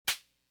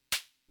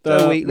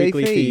The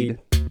Weekly Feed.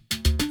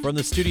 From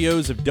the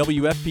studios of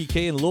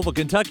WFPK in Louisville,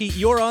 Kentucky,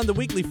 you're on the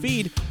Weekly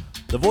Feed.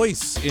 The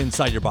voice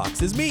inside your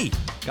box is me,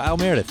 Kyle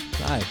Meredith.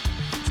 Hi,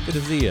 it's good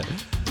to see you.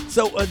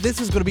 So this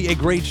is going to be a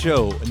great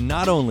show.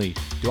 Not only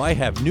do I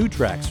have new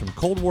tracks from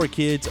Cold War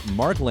Kids,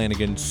 Mark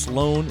Lanegan,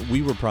 Sloan,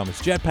 We Were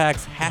Promised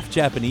Jetpacks, Half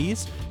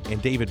Japanese, and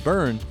David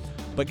Byrne,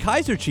 but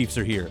Kaiser Chiefs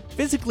are here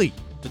physically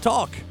to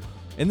talk.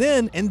 And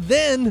then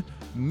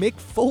Mick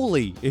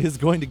Foley is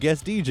going to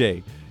guest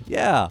DJ.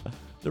 Yeah,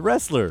 the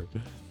wrestler.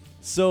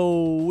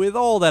 So with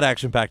all that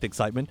action-packed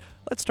excitement,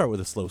 let's start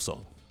with a slow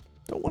song.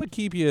 Don't want to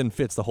keep you in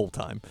fits the whole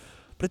time,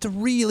 but it's a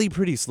really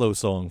pretty slow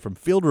song from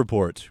Field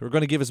Report, who are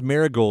going to give us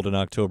Marigold in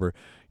October.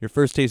 Your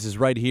first taste is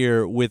right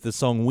here with the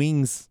song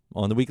Wings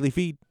on the Weekly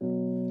Feed.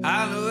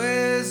 I know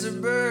as a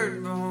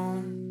bird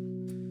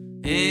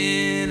born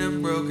in a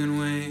broken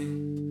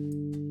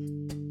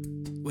wing,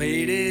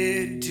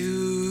 weighted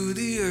to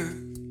the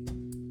earth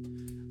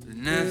with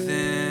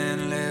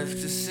nothing left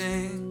to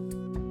sing.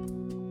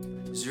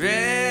 It's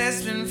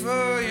rasping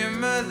for your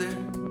mother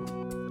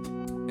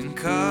and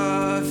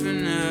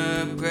coughing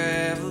up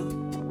gravel,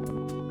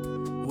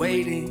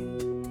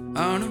 waiting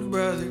on a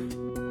brother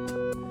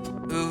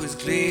who was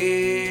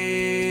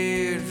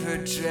cleared for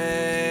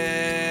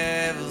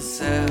travel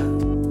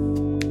south.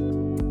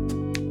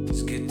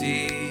 Let's get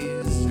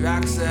these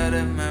rocks out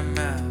of my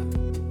mouth.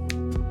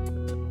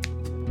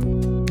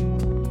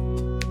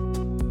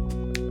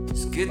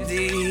 Let's get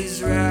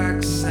these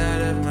rocks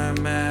out of my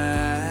mouth.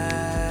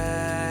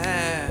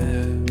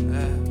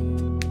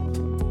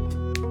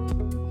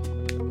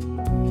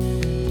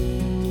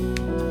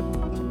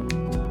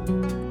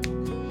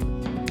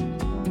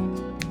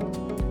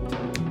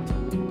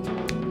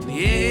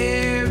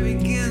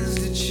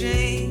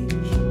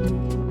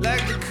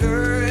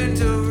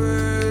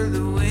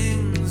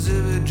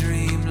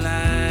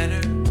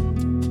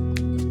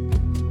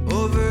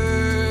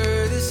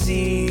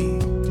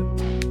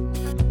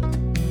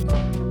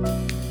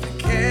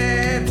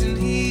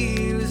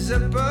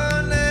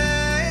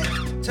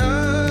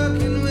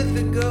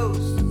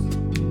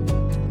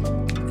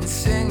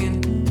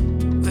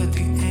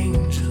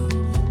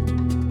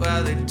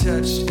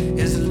 Touched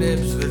his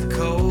lips with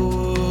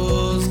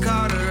coals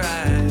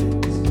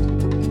cauterized.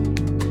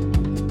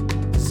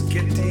 Let's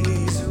get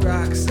these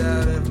rocks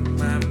out of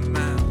my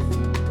mouth.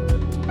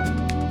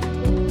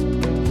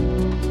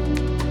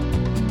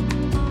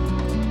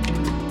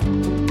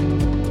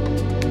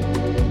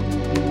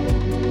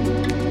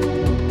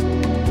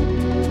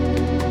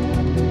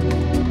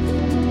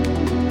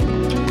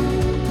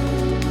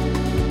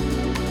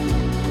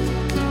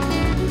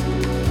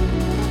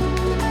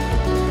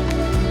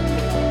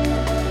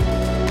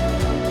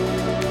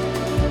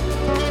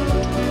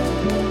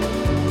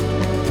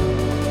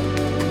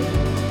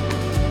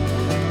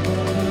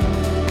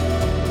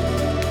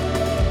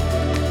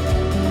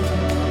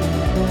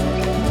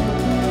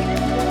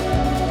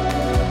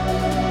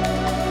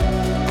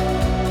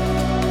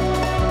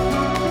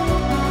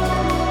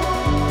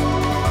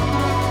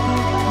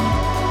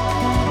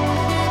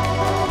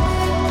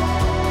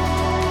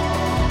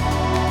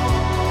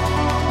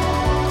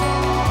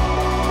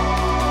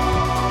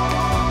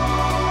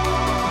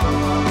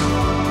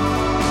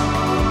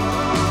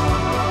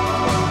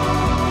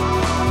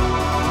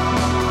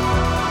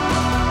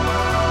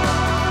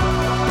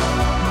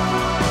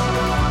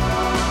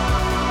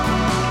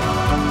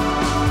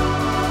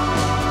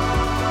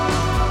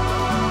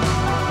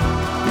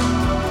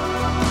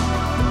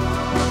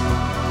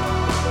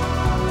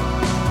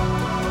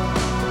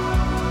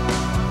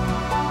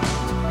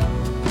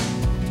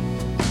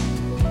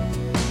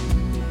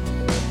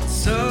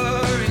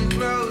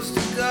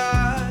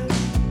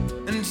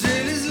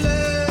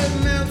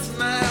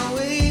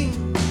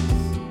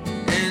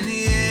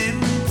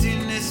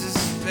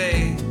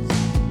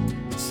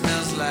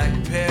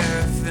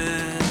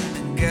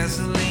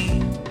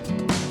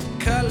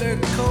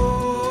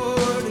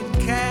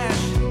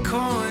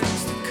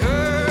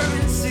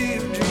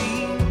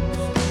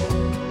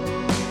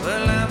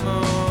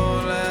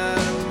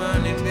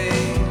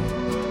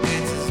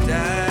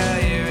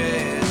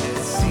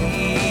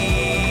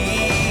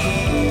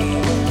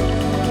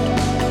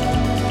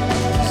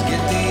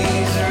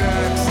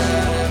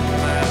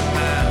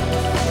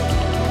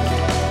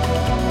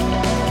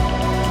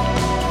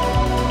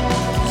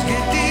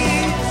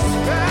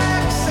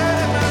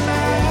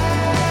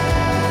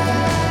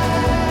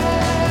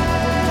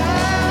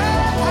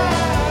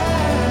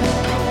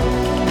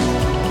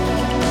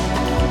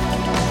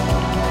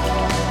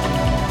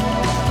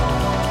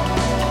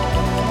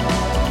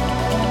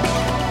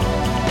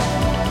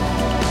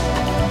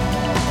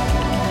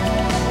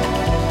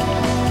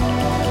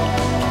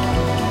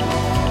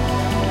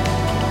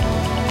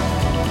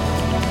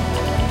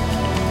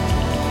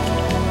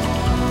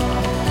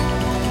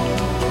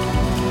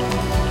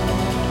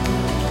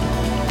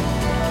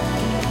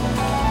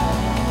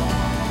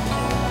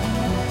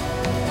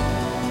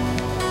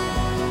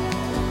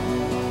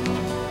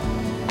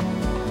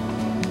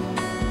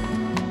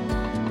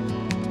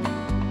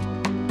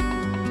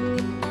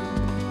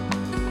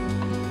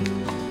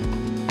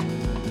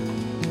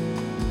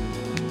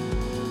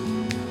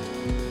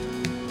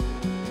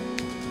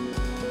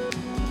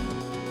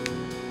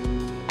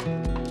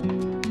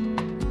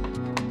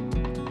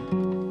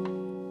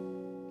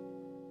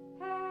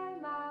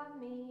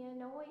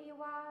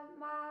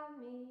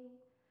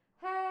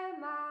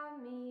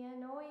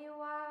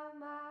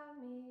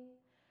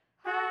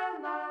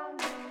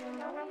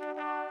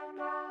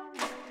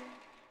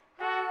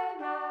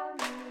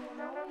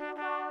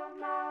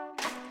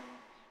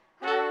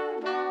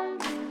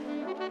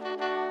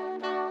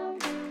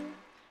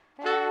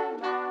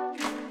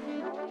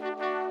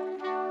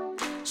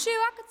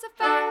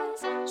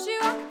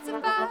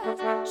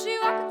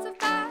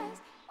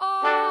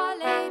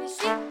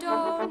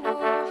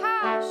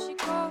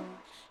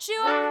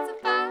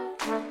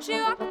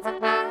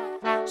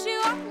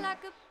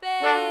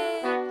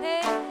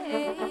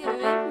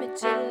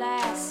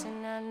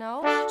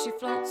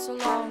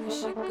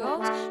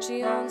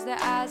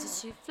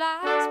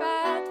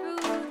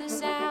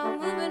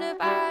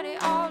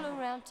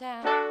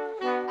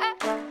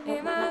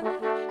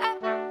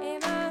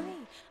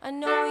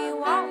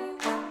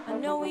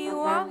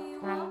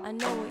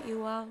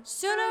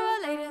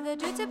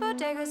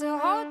 takers who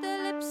hold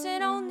their lips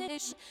and on the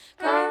dish.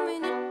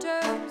 Coming to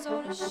terms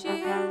on a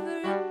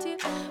shivering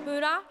tip.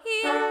 But I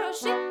hear her,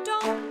 she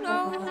don't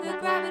know the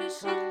gravity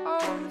she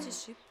holds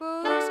as she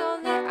pulls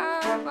on the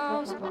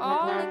eyeballs of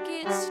all the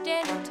kids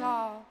standing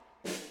tall.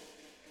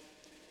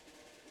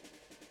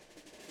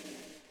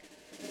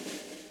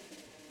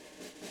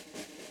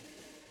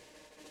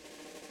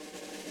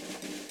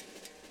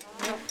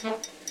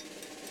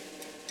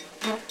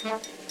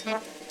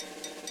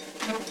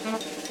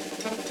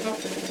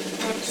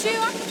 She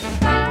walks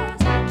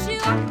fast, she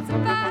walks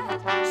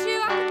fast, she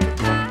walks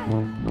fast.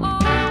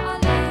 Oh,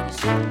 lady,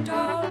 she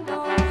don't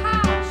know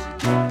how she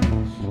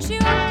goes. She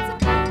walks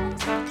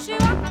fast, she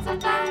walks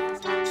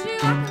fast, she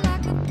walks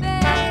like a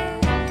babe.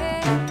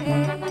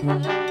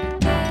 Look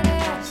at that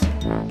ass,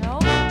 I know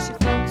she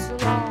floats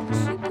along as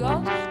she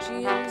goes. She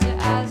owns it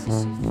as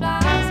she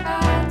flies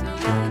high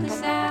through the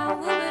sound,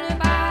 moving her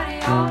body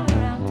all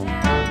around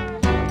town.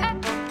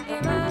 Hey,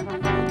 run,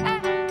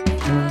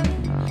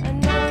 I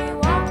know you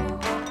are,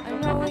 I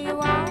know you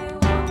are,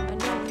 I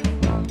know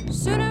you are.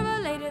 Sooner or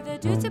later, the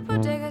dudes that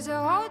put daggers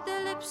will hold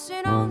their lips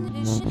and on the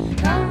dish.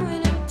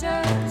 Coming in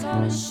turns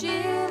on a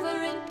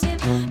shivering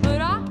tip.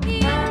 But I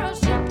hear her,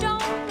 she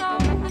don't know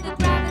the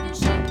gravity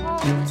she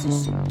holds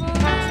as she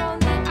pulls on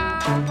the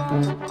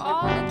eyeballs of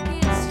all the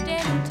kids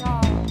standing tall.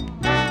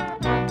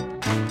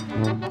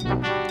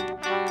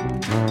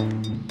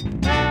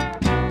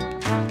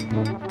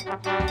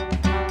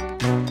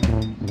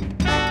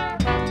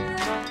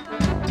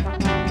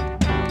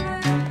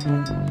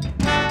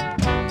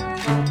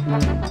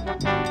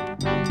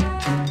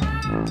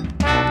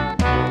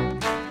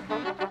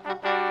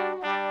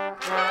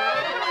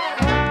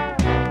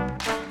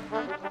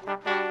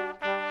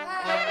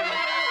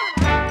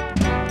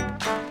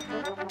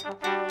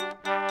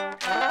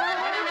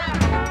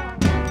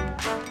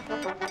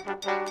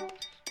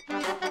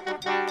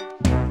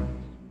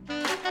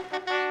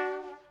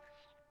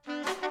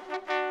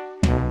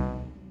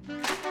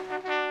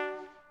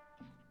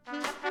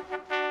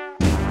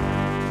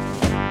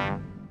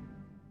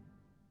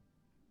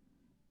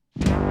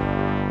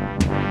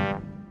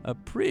 A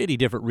pretty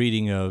different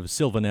reading of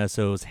Sylvan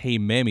Esso's Hey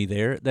Mami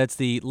there. That's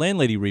the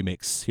Landlady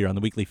remix here on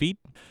the Weekly Feed.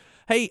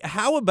 Hey,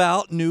 how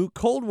about new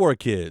Cold War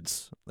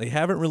Kids? They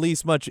haven't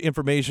released much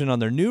information on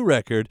their new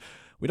record.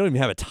 We don't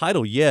even have a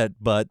title yet,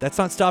 but that's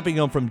not stopping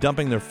them from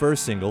dumping their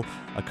first single,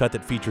 a cut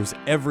that features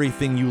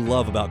everything you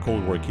love about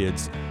Cold War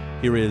Kids.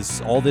 Here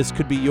is All This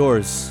Could Be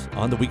Yours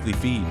on the Weekly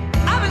Feed.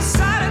 I'm a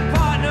silent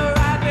partner,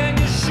 I've been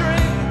your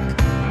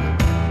shrink.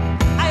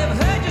 I have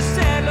heard you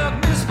say, look,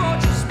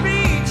 misfortune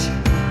speech,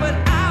 but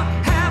I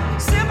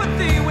have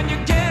sympathy when you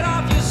get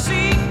off your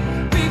seat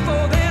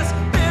before this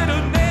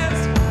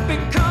bitterness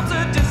becomes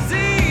a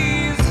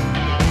disease.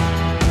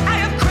 I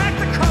have cracked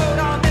the code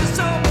on this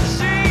old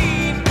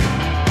machine,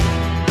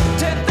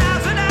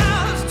 10,000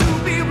 hours to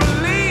be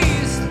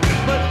released,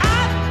 but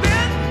I've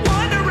been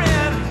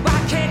wondering, why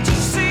can't you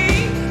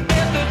see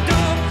if the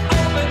door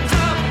opens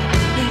up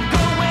and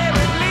go where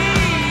it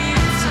leads?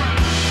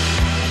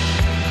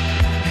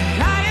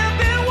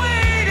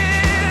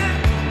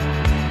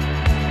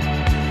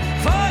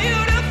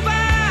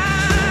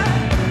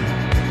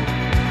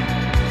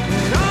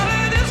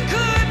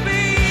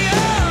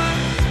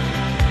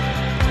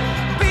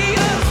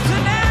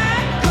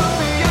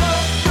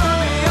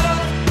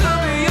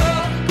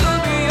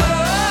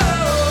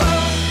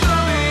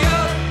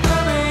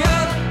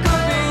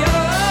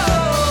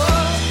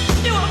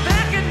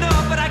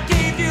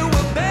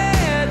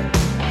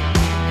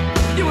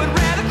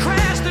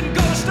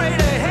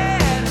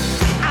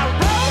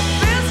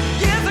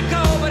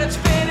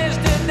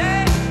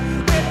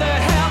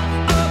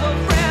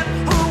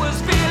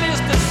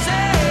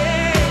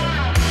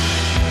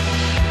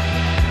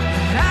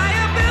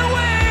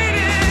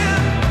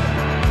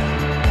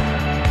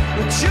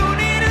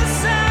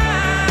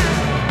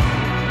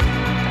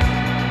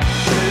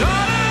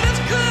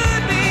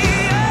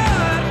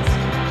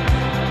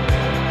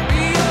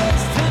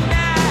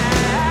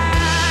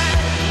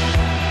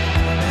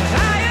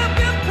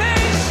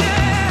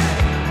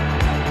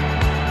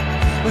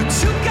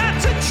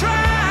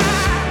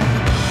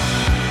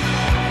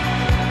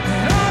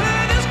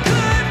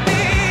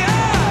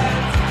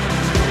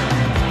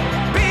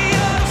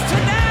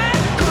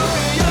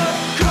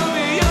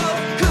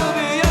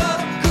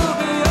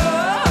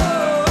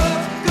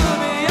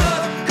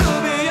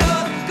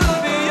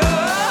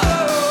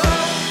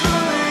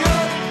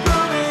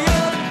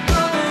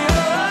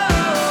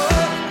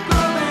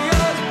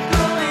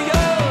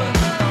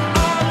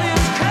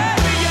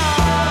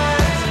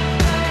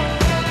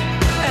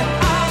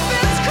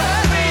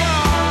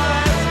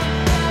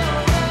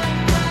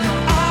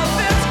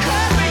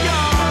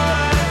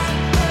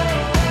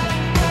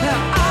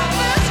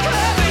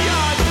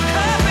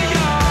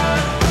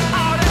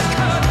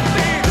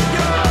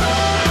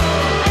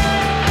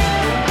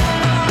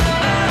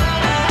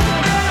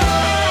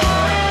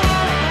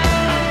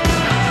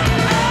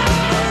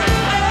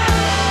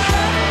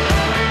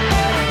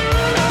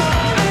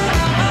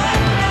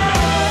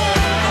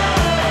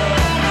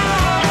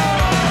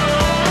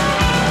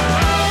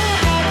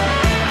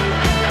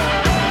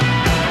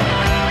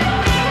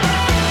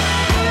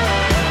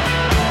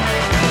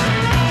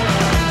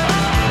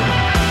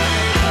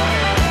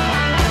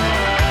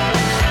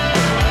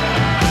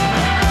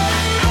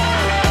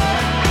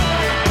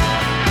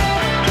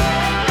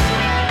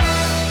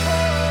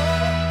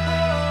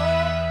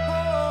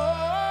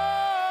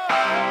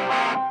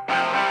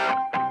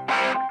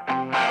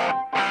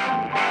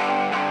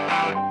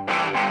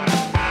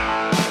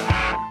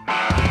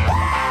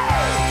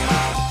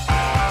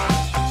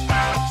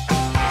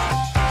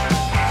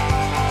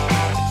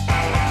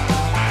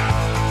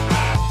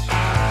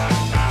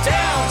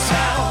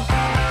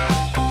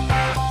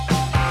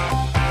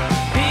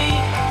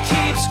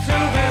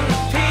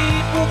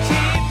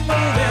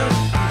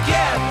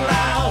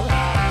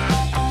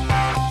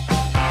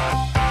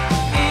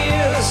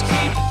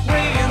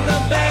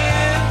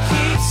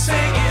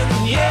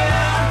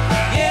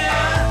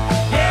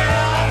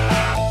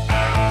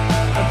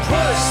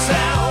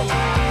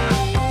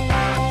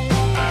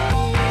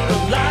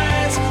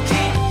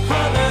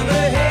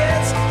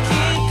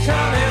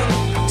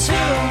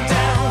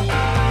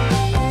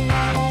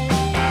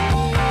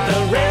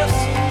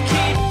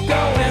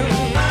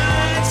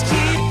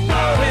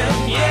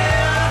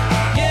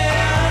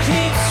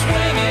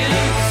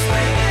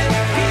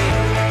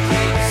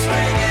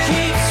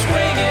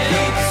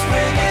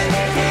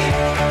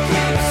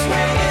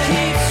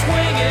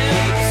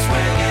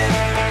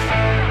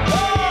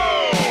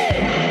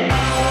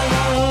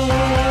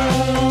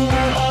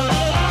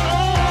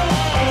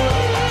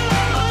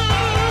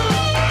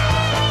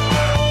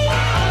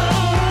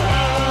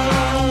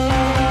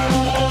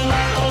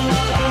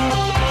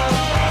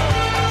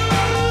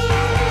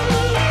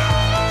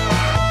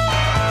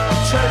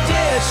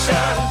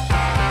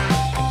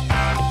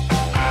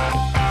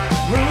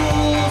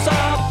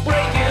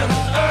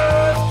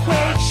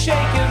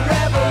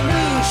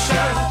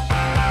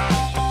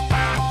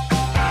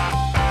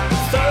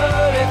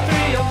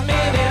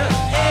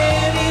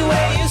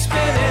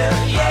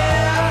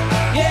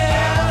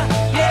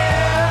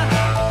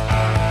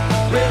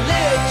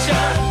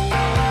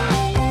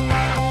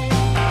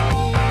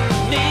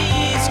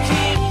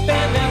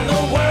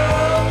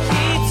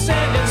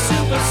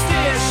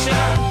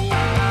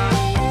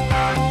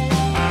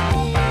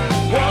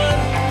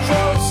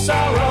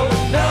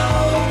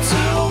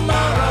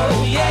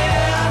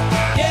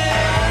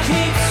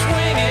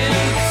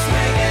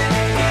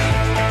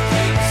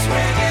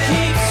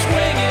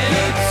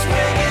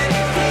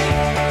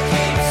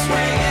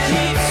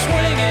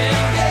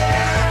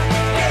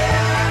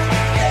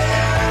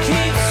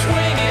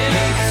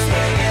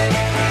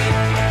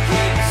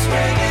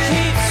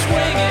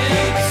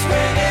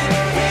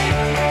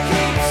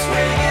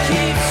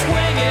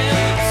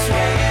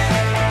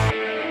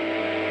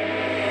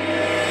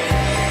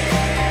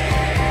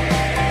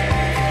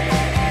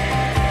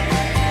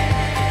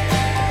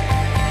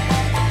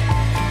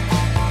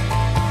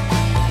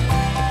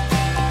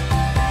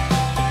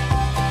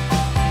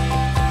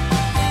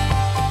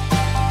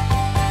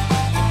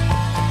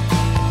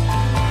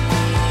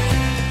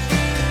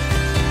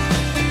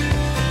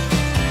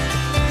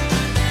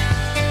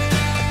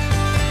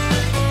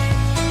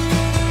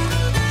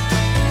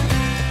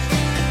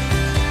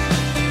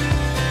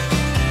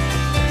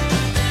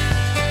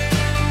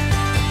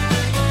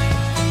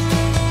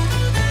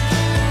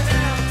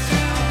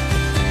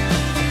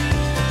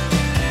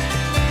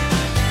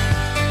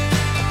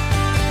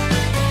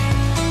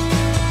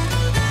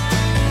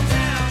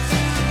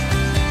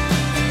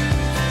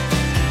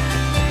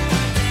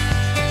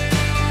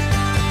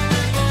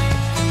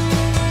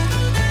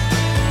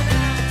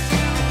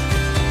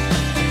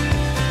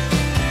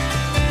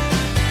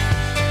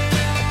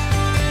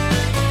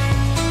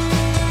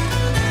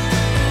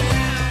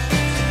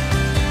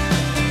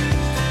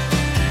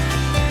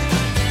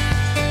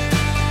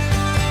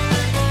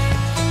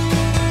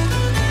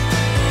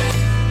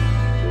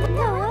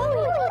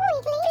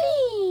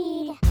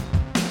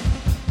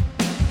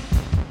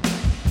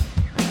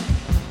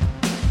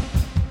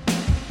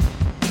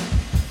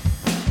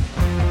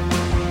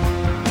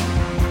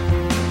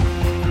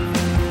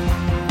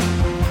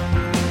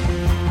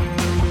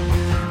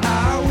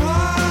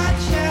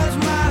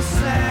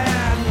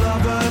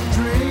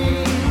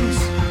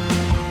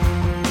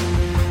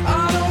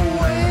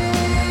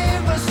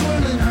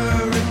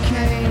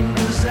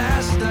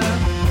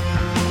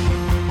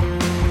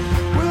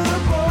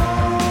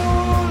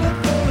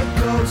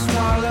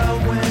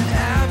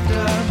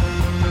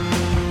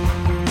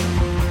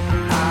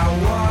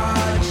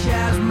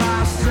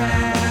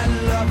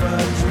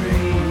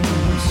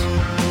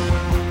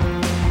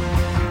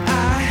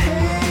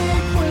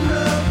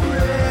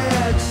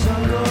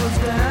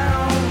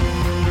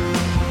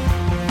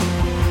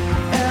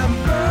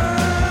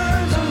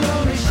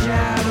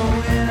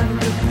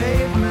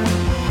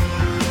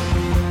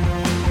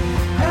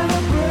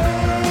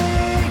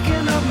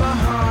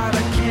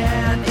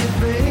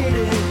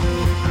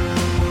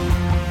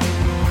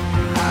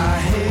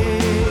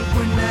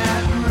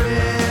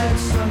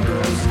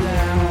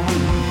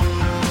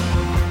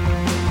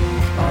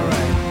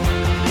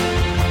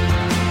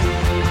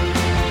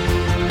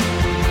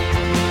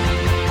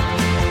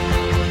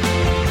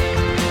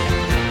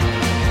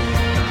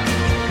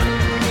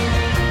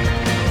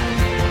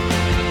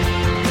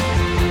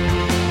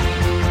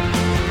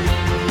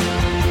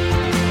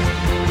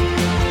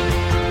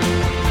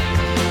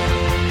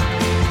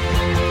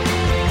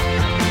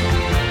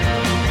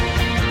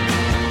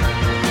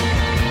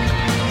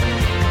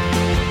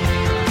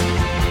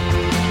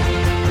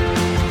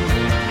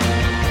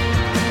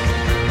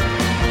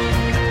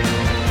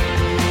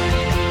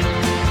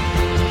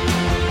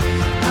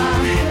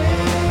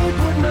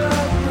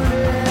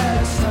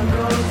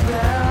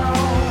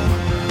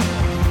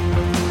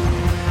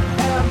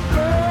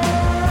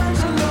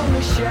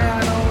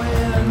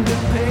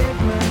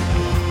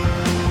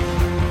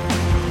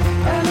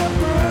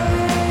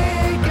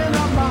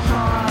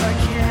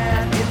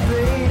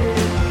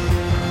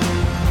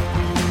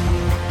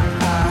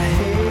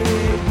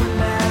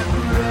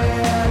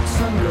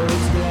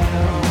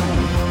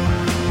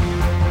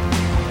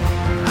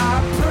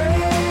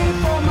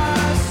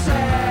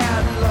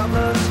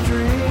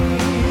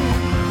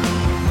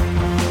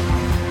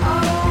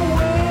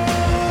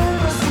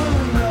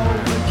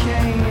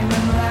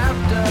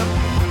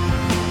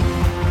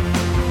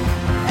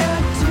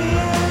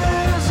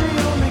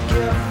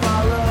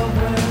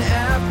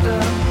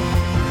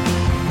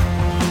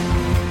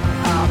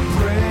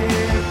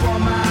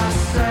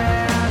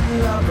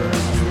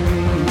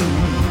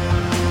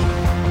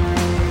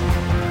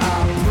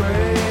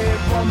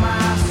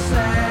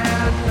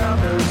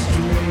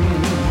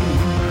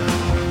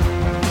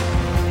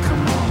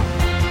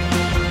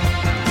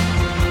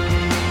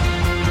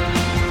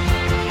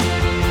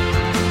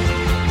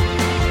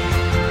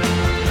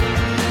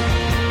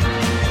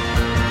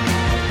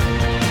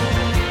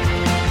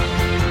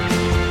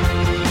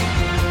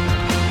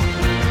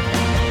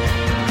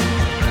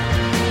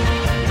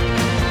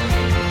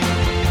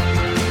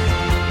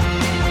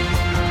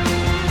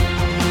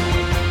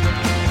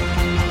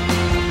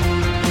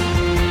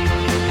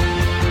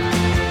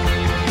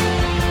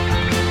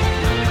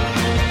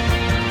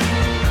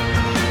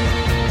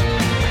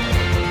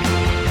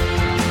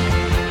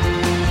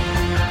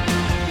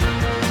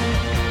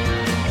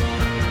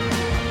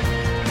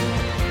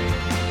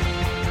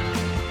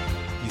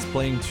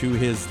 to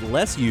his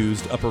less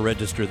used upper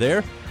register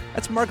there.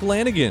 That's Mark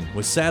Lanegan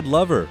with Sad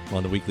Lover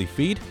on the weekly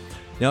feed.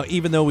 Now,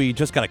 even though we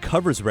just got a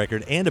covers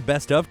record and a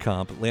best of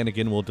comp,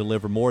 Lanegan will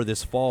deliver more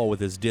this fall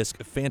with his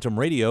disc Phantom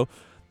Radio,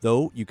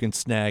 though you can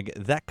snag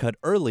that cut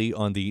early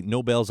on the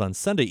No Bells on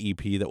Sunday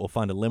EP that will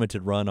find a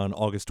limited run on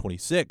August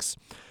 26.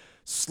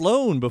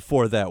 Sloan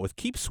before that with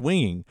Keep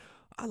Swinging.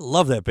 I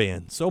love that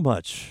band so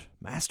much.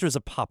 Masters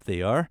of pop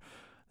they are.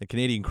 The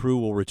Canadian crew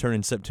will return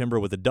in September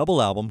with a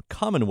double album,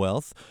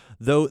 Commonwealth,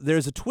 though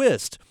there's a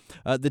twist.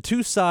 The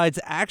two sides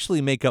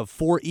actually make up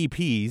 4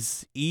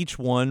 EPs, each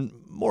one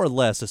more or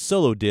less a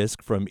solo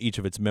disc from each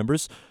of its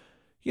members.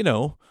 You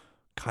know,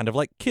 kind of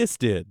like Kiss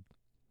did.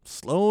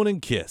 Sloan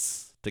and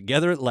Kiss,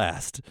 together at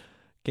last.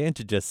 Can't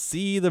you just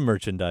see the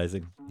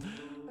merchandising?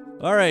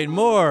 All right,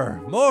 more.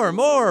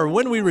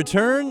 When we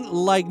return,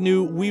 like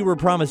new We Were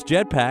Promised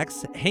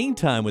Jetpacks, Hang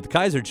Time with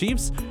Kaiser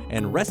Chiefs,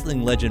 and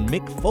wrestling legend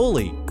Mick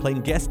Foley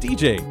playing guest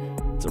DJ.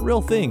 It's a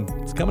real thing.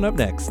 It's coming up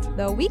next.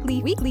 The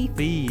weekly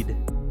Feed.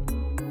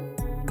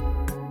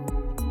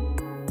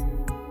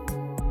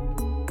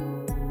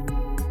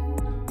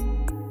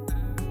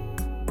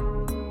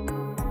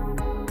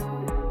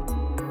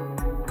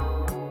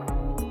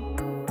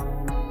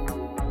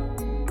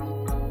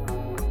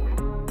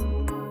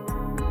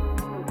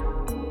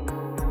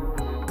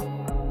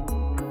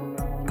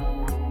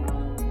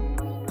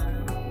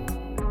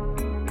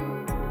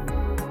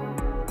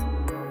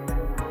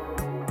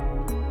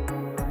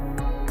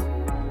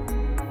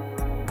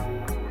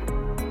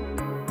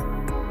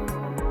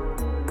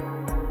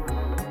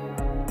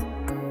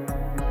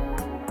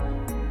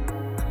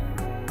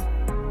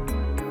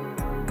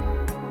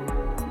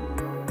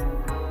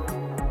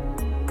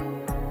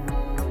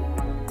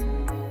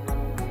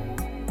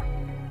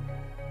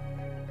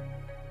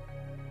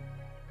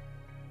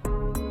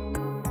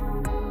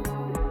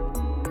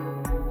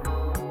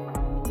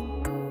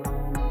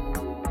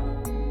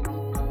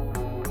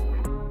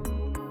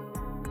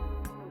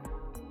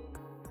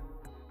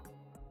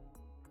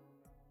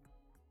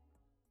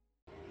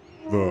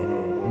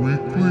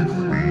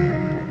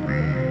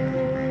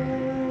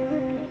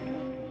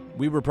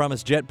 We Were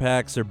Promised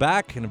Jetpacks are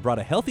back and have brought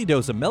a healthy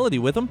dose of melody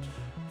with them.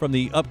 From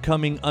the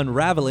upcoming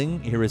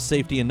Unraveling, here is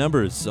Safety in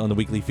Numbers on the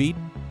weekly feed.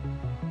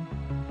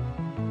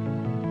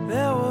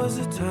 There was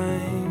a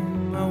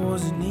time I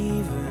wasn't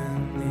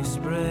evenly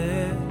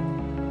spread.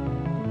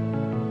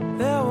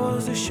 There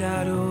was a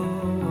shadow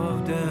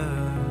of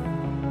death.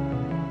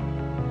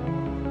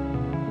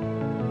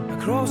 I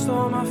crossed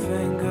all my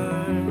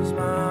fingers,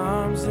 my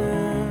arms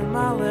and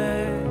my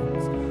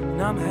legs,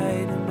 and I'm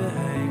hiding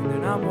behind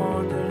and I'm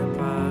wandering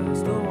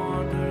past the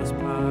wanderer's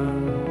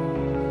path.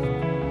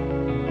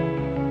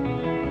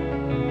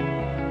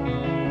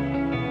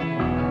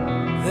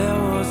 There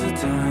was a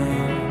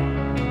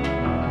time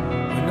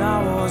when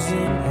I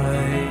wasn't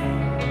right.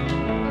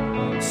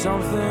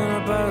 Something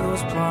about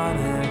those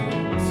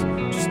planets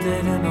just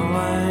didn't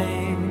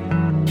align.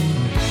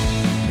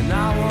 And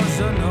I was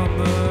a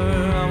number,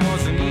 I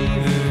wasn't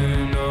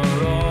even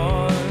or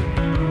odd.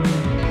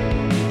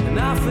 And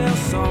I fell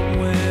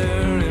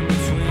somewhere in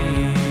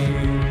between.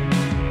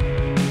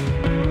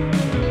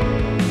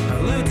 I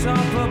looked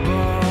up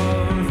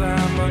above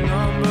and my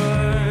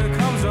number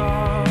comes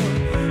off.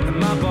 And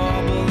my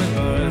bubble it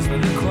burst,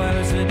 and the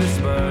clouds had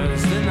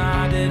dispersed, and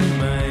I didn't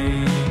make.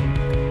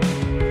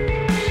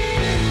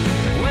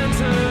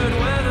 Wintered,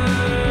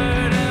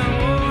 weathered, and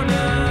worn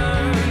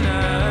out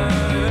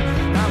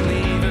now. I'm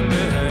leaving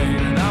behind,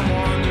 and I'm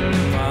wandering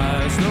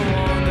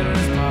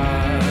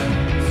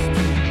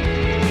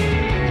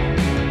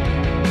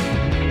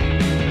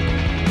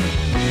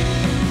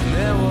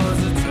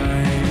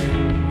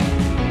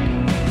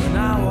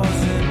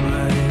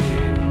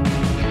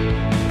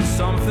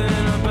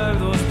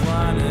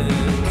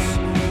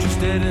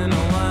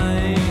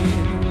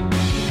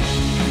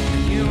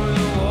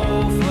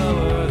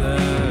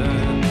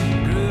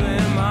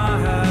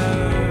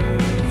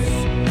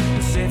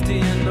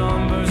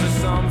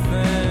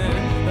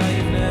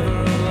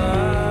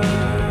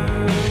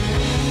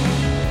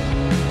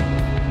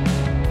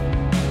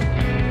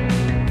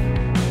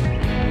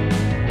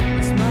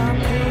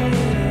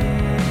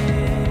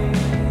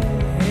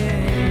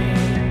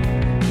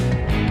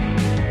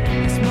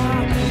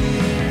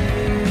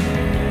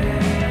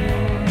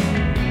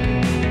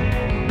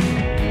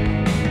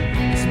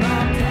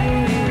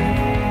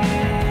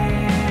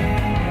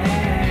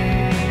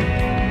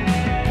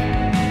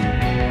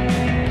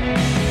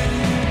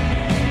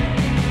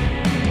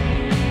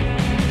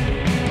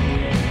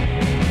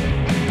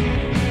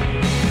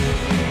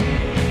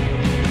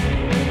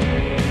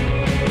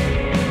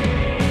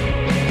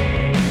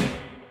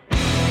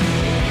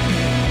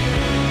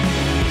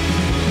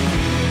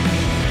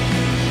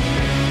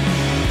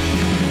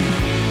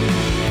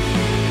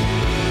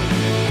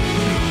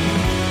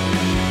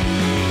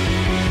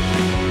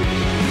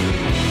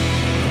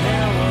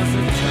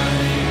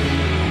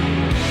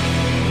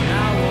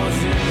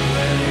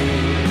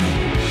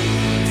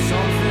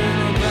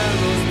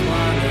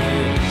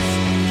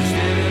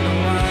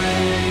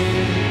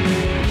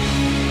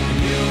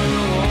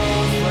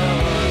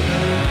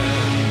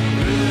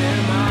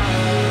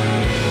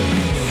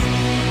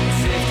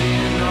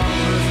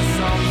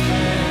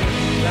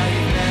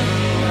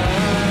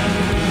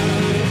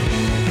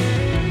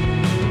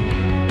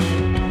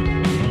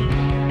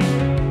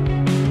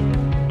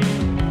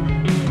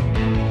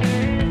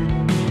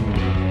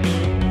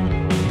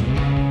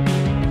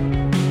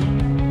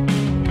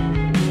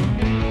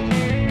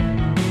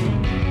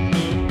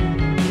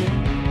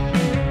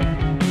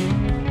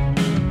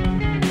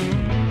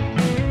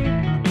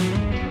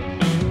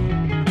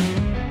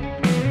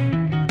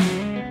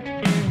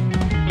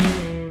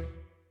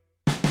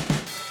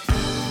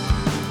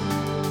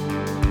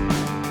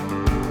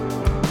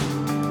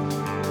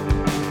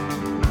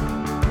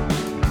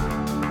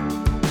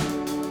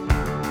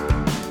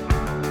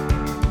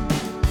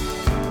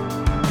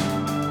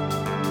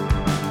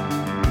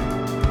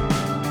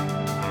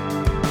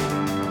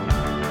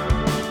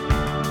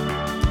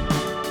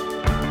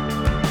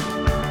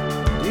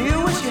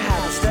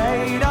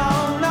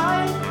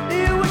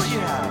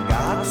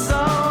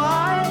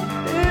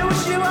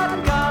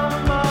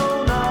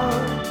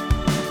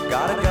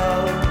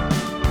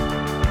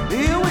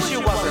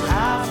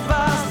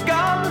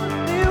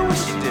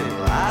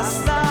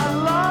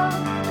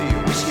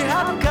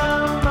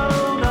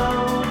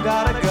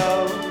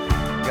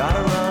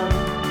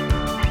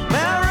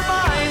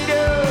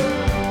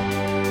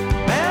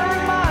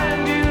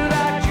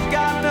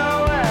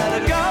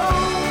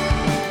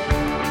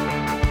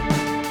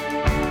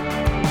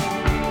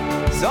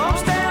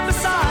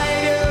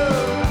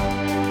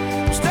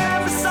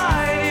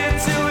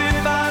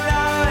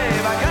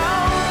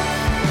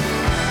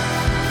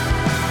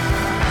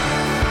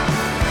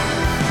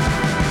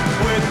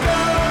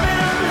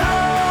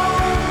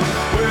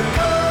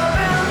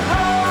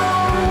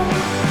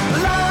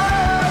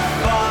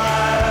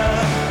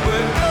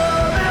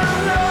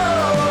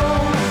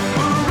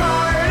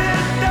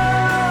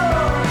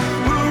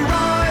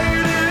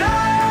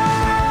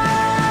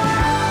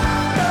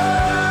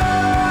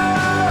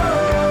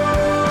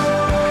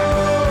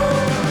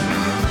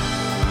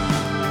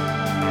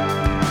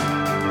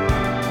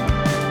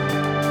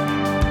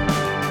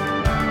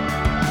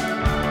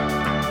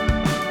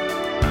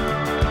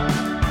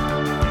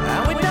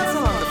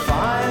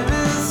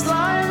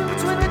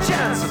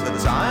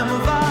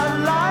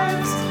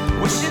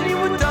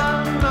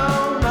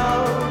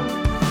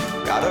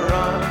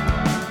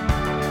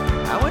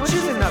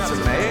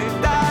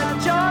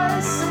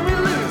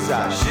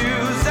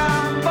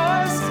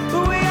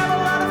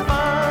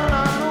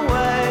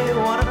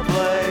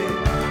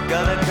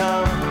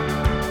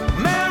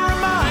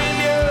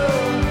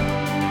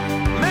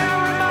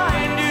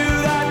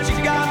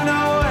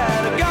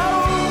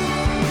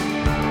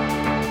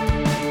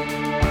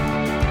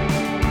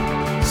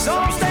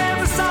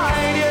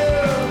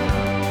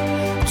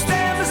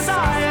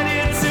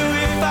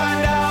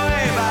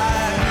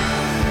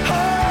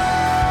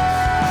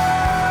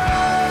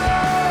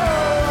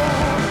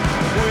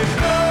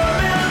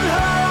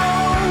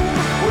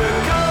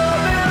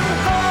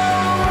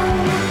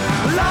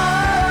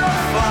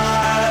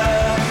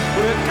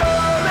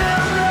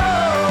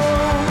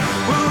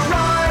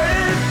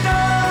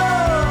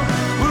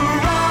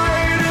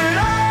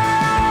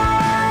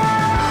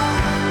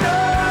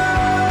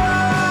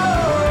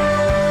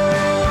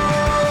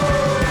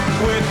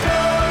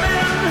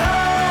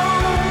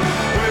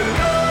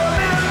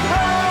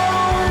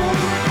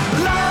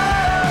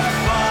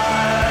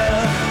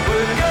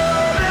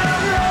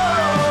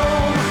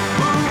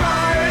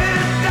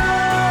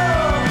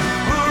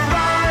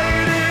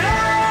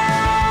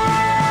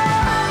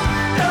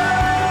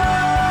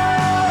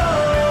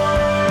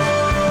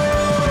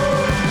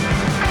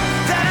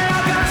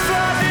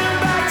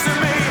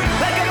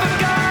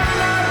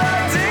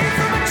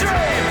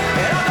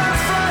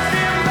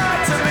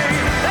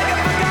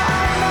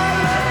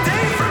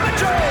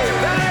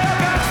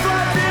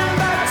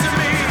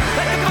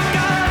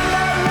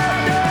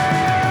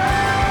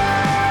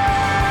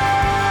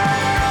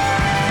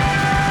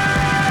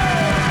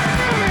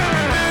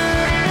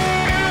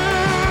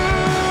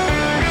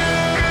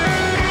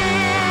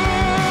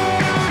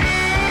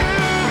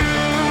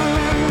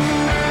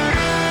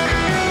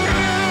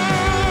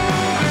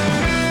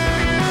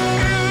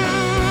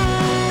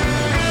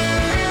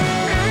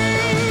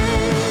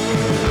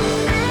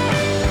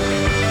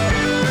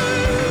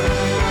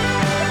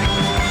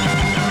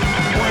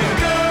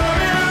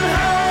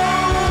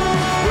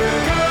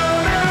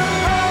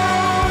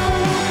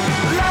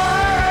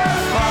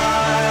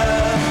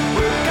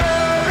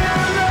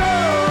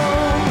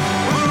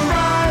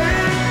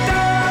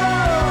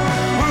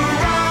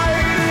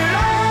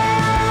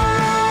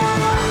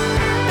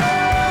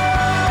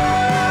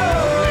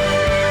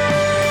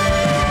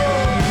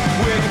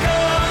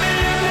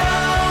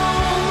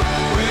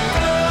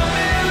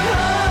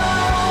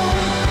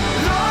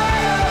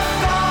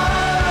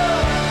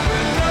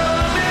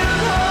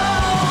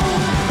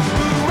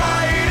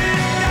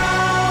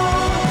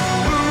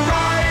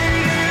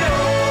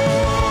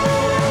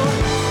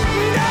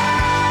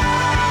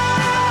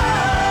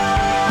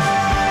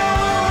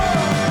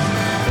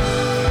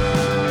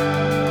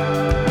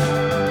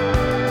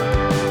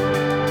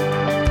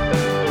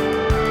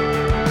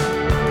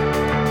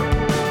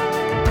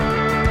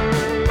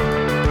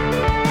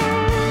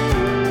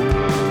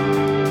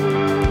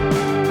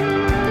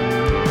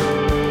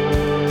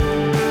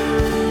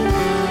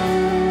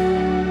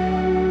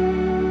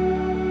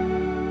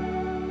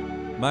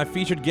My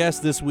featured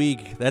guest this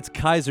week, that's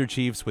Kaiser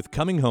Chiefs with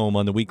Coming Home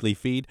on the weekly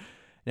feed.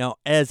 Now,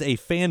 as a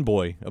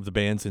fanboy of the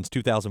band since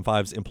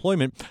 2005's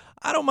employment,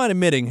 I don't mind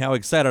admitting how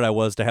excited I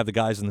was to have the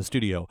guys in the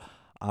studio.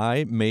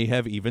 I may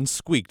have even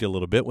squeaked a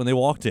little bit when they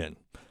walked in.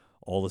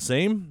 All the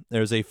same,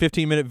 there's a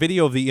 15-minute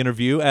video of the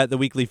interview at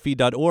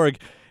theweeklyfeed.org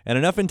and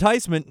enough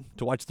enticement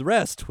to watch the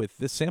rest with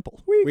this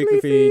sample.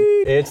 Weekly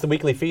feed. It's the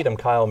Weekly Feed. I'm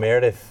Kyle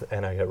Meredith,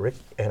 and I got Rick,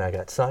 and I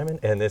got Simon,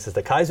 and this is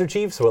the Kaiser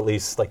Chiefs, so at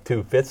least like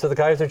 2/5 of the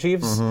Kaiser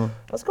Chiefs.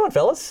 How's it going,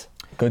 fellas?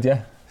 Good,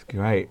 yeah. It's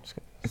great.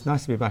 It's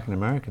nice to be back in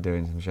America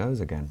doing some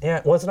shows again. Yeah,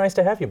 it was nice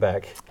to have you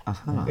back.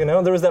 Uh-huh. You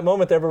know, there was that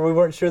moment there where we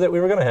weren't sure that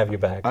we were going to have you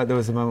back. There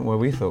was a moment where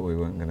we thought we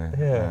weren't going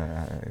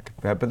to.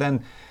 But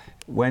then,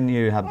 when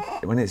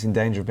it's in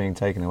danger of being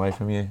taken away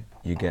from you,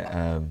 you get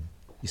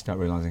you start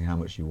realizing how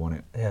much you want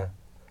it. Yeah.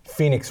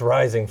 Phoenix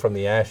rising from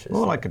the ashes.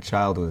 More like a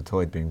child with a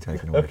toy being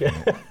taken away from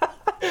it.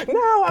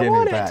 No, I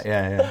want it. Back.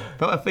 Yeah.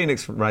 But a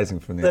phoenix rising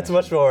from the That's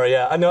ashes. much more,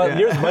 yeah. I know,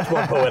 yours is much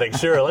more poetic.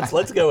 Sure,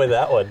 let's go with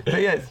that one.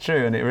 But yeah, it's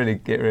true, and it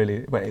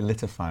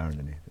lit a fire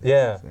underneath it.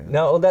 Yeah. So,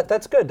 No,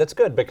 that's good. That's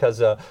good because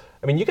I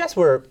mean,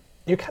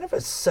 you're kind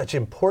of such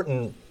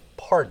important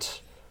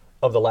part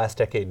of the last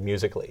decade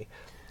musically.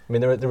 I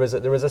mean, there was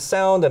a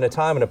sound and a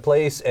time and a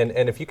place, and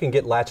if you can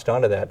get latched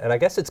onto that, and I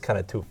guess it's kind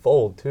of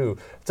twofold too.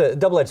 It's a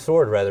double-edged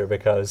sword rather,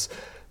 because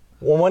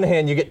on one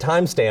hand you get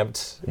time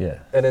stamped,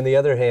 and on the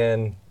other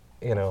hand,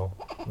 you know,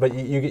 but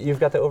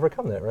you've got to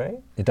overcome that, right?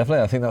 Yeah,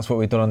 definitely. I think that's what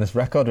we've done on this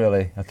record,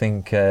 really. I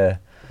think we're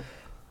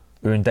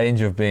in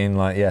danger of being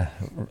like,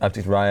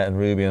 Abject Riot and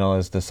Ruby and all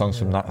those, the songs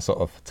from that sort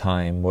of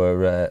time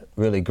were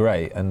really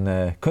great.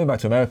 And coming back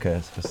to America,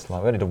 it's just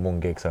like, we've only done one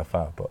gig so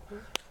far, but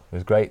it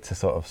was great to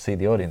sort of see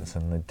the audience,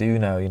 and they do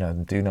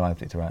know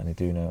Abject Riot, and they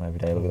do know Every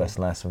Day It'll Be Less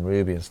and Less and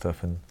Ruby and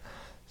stuff, and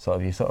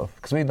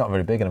because we're not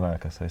very big in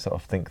America, so you sort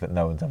of think that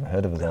no one's ever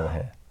heard of us over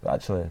here. But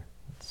actually,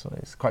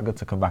 it's quite good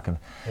to come back and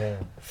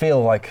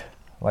feel like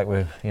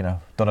we've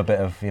done a bit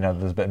of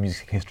there's a bit of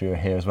music history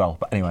here as well.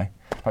 But anyway,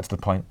 back to the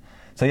point.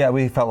 So yeah,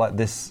 we felt like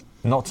this,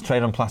 not to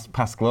trade on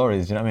past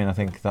glories. You know what I mean? I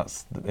think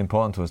that's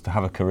important to us, to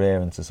have a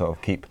career and to sort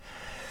of keep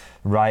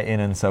writing.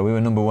 And so we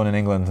were number one in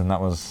England, and that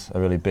was a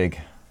really big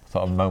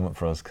sort of moment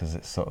for us, because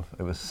it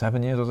was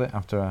 7 years, was it,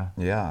 after our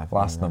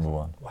last number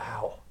one?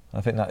 Wow.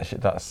 I think that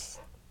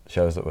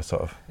shows that we're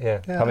sort of Yeah,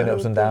 having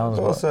ups and downs.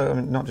 But also, I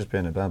mean, not just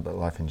being a band, but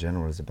life in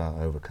general is about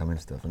overcoming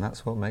stuff, and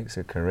that's what makes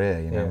a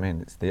career. You know what I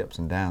mean? It's the ups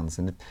and downs,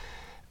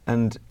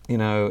 and you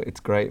know, it's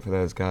great for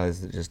those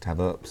guys that just have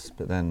ups,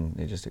 but then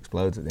it just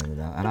explodes at the end of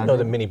that. And I know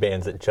the mini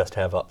bands that just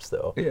have ups,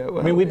 though. Yeah,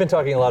 well, I mean, we've been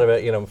talking a lot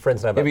about,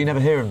 friends and I. Yeah, but you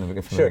never hear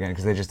them from Sure. them again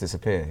because they just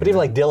disappear. But even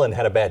like Dylan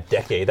had a bad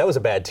decade. That was a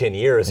bad 10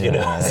 years, you know.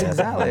 Yeah,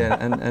 exactly.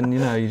 and you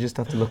know, you just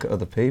have to look at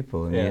other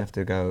people, and you Yeah. have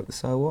to go,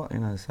 so what? You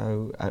know,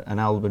 so an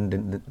album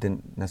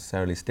didn't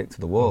necessarily stick to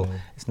the wall.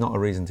 It's not a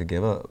reason to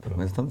give up.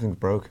 When something's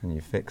broken,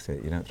 you fix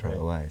it. You don't throw it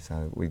away.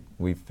 So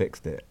we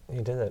fixed it.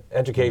 You did it.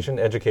 Education,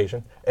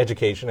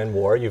 and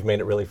war. You've made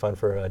it really fun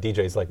for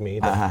DJs like me.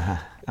 I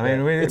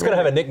mean, It's going to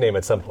have a nickname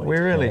at some point. We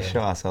really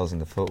shot ourselves in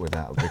the foot with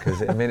that,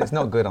 because I mean, it's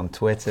not good on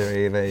Twitter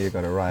either. You've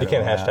got to write. You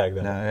can't all that. hashtag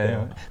that. No,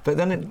 anyway. But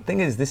then the thing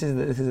is, this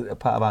is a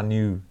part of our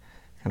new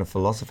kind of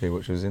philosophy,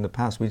 which was in the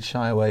past we'd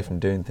shy away from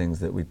doing things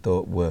that we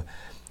thought were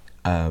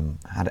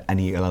had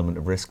any element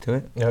of risk to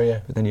it. Oh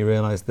yeah. But then you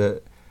realise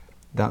that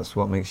that's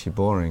what makes you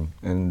boring,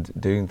 and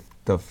doing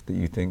stuff that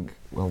you think,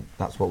 well,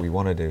 that's what we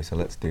want to do, so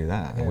let's do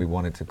that. And we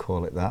wanted to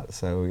call it that,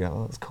 so we go,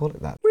 well, let's call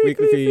it that.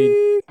 Weekly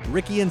feed.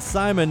 Ricky and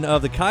Simon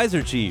of the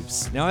Kaiser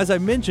Chiefs. Now, as I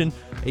mentioned,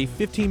 a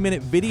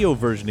 15-minute video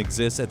version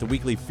exists at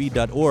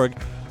theweeklyfeed.org.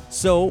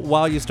 So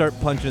while you start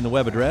punching in the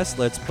web address,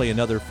 let's play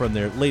another from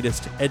their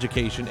latest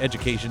Education,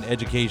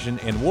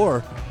 and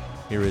War.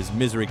 Here is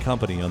Misery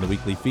Company on the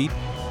Weekly Feed. It's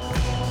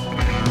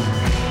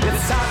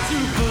hard to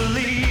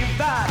believe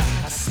that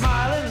I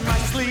smile in my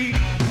sleep.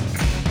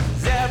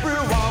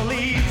 Everyone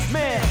leaves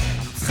me,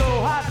 so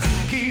hard to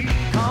keep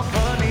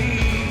company.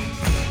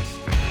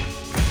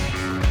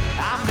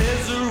 I'm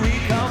misery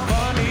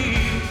company.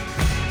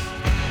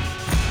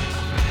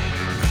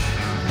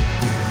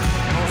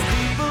 Most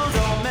people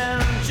don't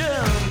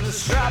mention the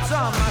straps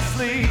on my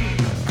sleeve.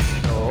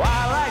 Oh,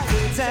 I like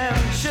the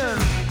tension,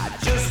 I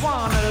just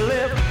wanna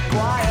live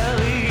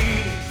quietly.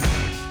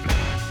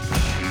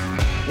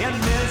 In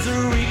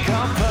misery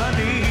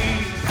company.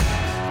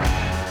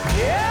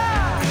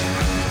 Yeah.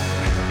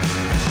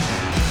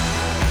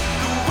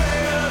 The way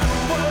the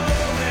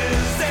world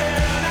is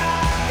in, I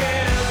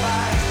get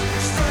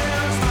advice.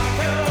 Strings my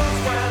pills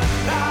when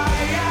I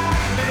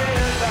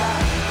admit that.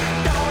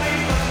 Don't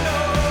even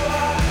know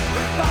what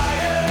we're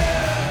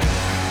fighting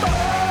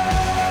for.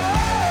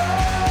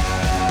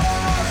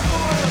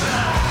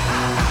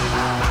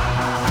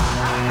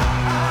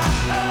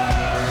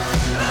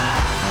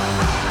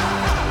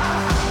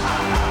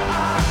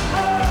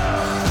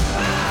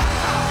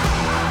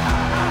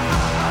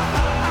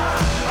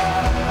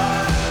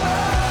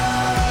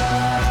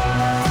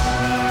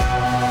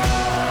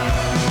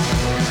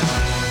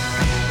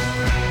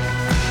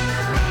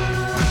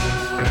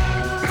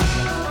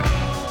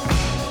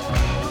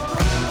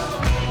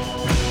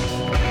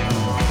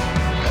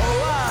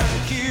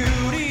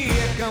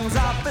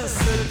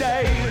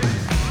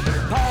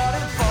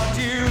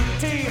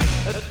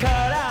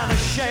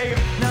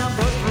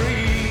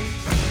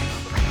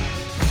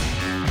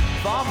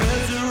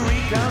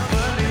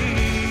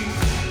 company.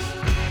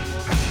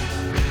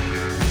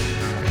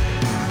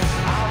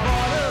 I've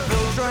ordered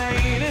the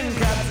train and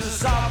kept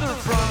us off the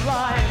front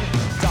line.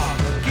 Top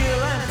the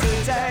kill,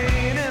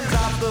 entertain, and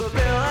top the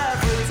bill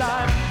every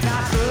time.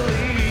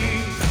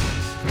 Naturally,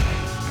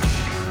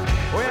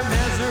 we're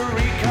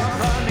misery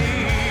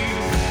company.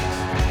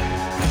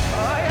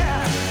 Oh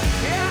yeah,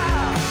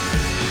 yeah.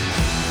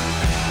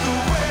 The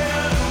way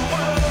the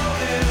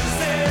world is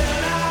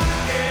in our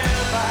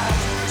canvas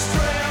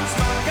strands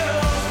my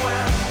girls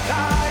when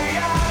I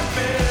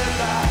admit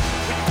that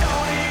we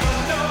don't even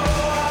know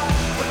what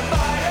we're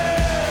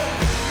fighting.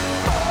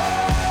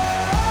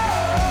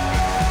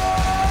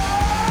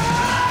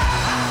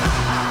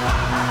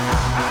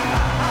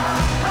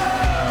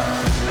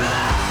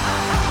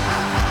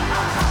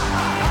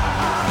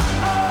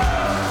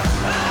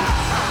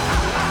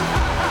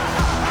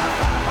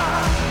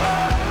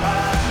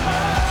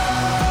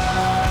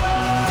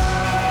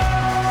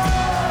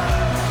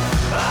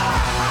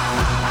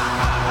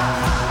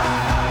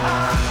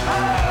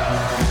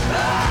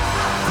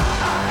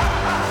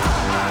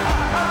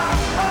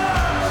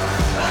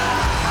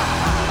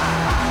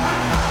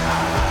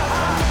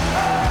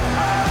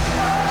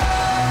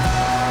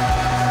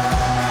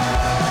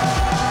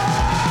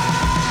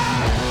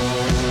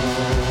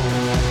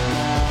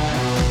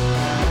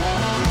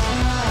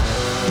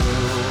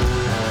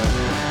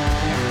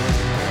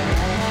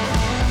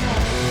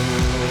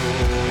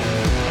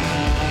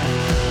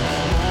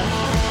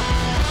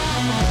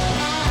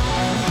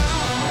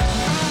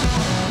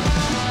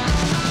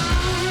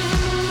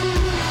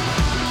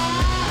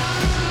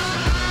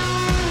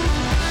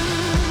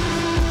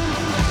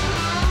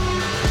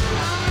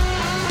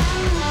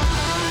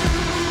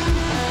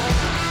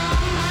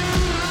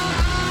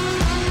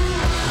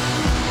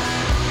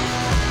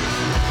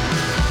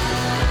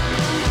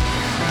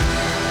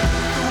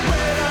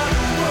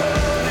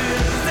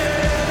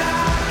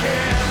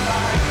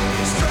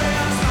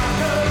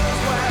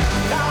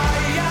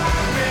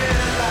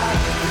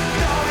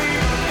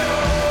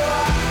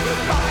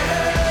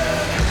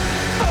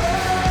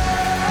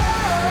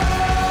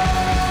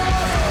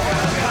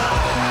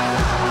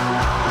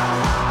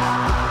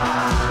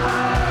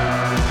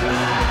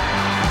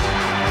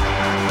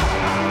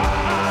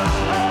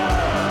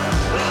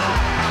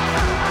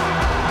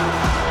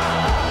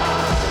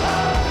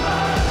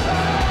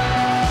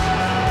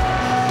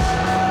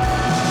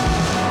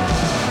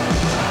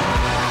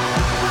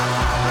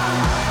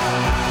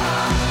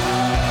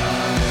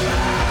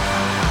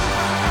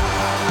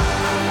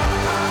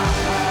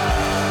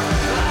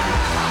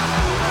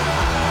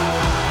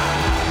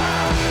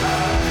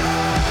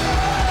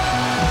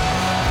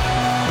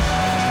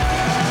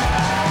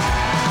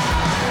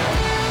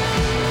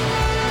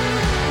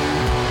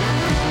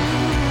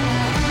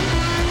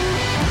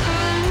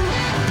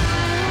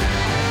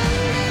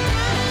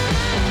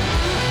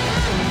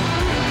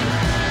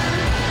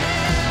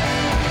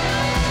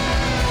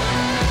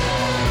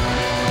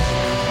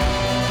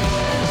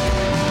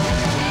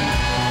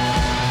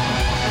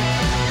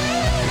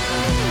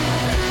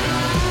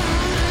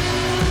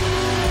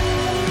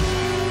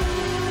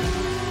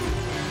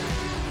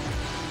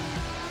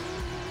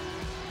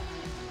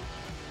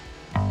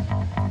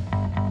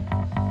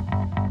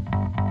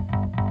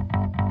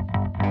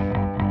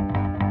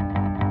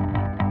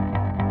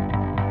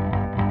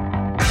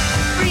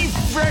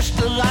 Refresh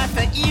the life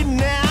that you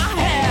now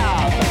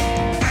have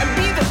and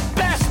be the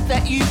best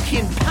that you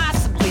can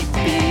possibly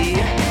be.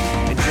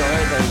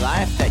 Enjoy the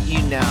life that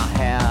you now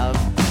have.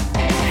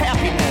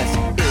 Happiness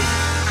is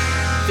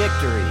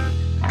victory.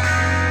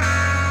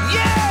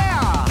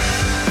 Yeah!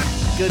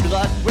 Good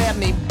luck, grab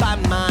me by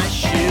my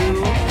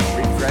shoe.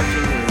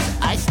 Refreshing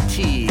is iced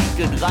tea.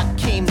 Good luck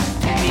came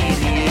to me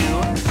and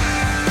you.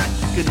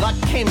 Good luck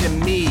came to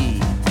me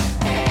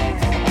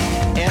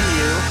and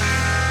you.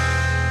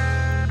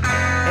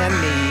 And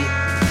me,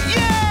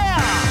 yeah!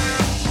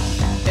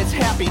 It's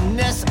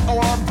happiness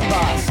or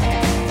bust.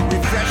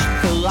 Refresh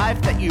the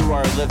life that you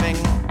are living.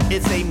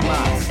 It's a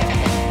must.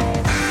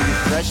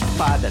 Refreshed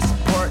by the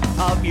support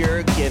of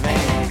your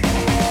giving.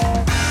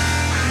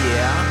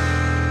 Yeah.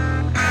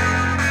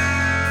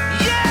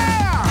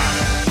 Yeah!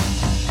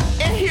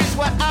 And here's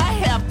what I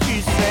have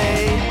to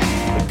say.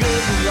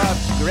 Good luck,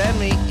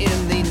 Grammy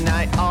in the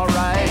night,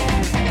 alright.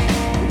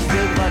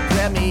 Good luck,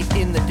 Grammy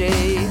in the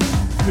day.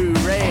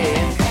 Hooray.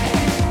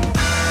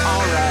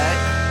 Alright.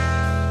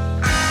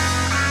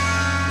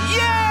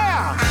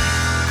 Yeah!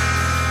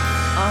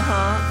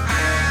 Uh-huh.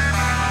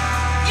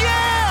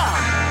 Yeah!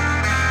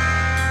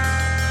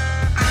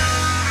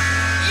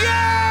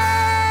 Yeah!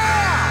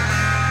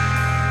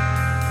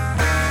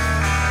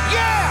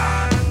 Yeah!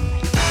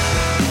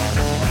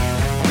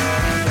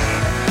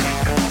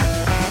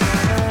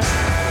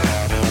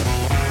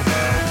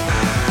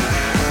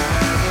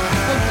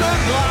 Well,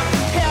 good luck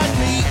had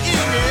me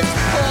in its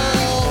place.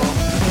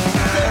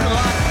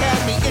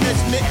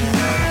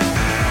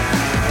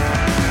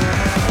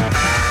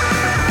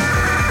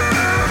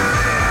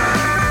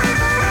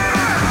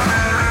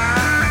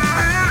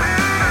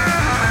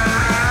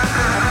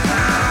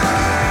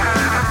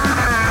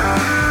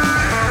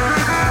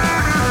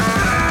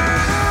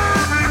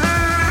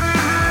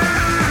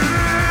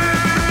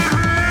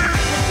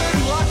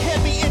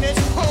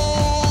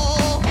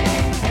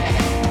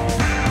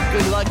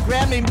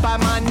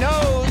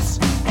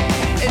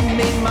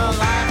 made my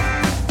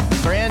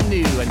life brand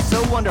new and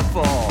so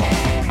wonderful.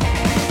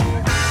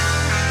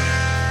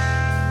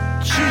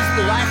 Choose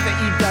the life that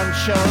you done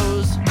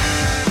chose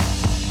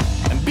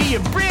and be a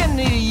brand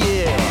new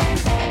you.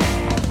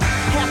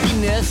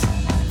 Happiness,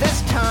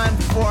 this time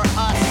for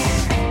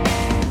us.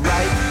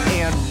 Right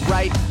and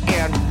right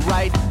and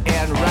right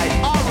and right.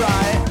 All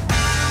right.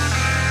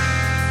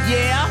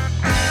 Yeah.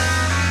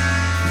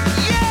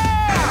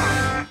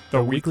 Yeah.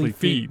 The weekly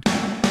feed.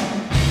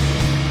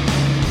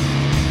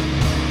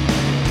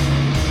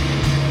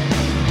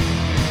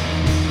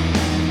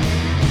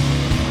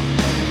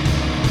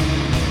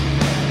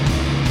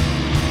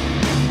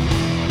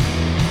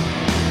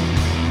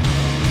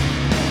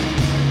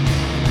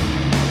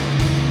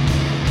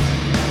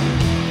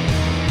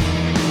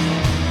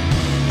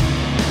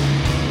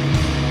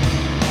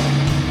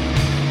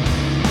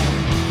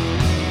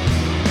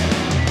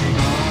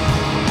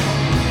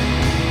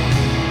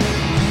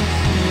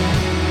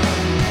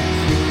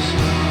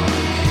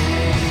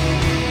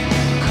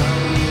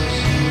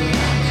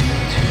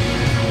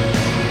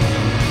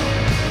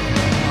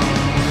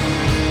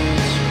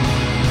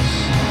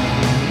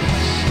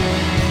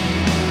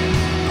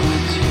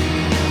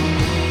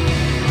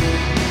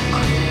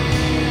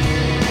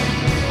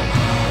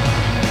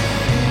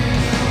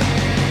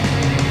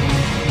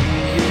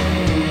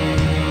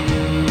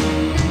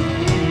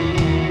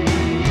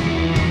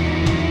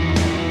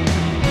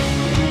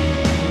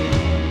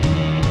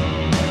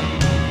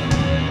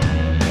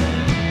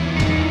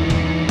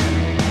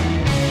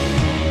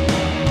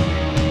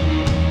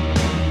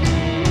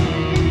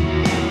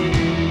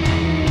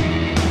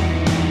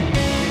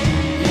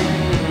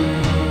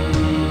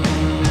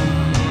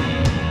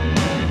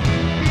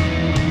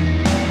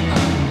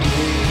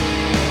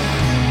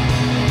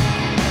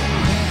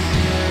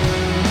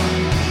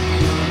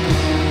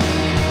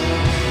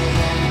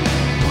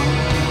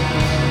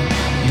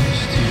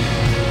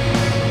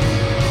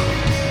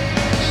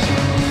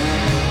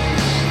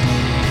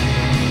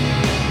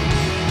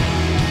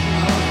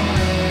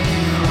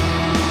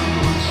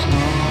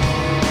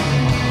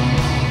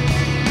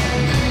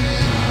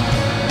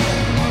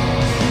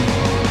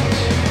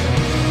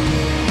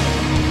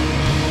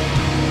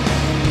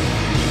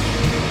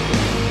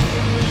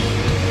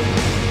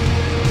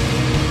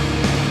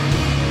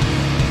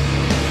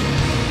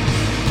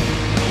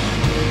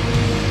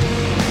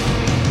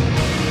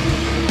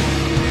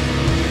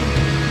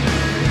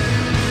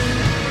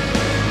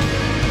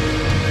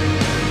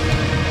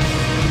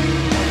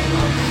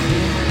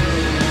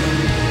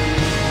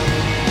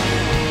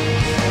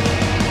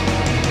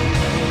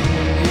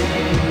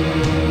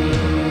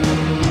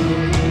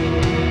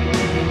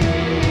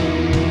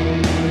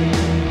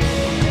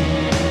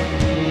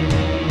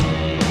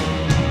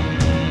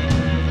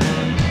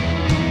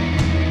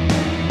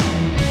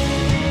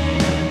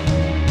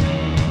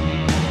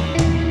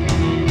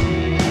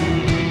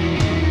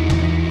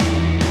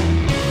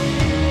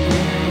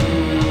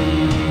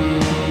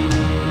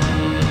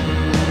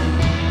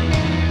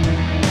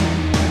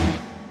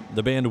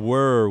 The band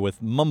Were with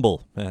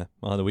Mumble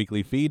on the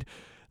weekly feed.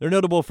 They're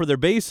notable for their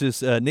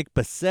bassist, Nick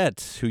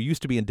Bassett, who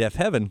used to be in Deaf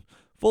Heaven.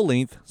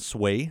 Full-length,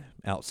 Sway,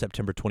 out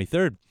September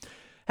 23rd.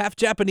 Half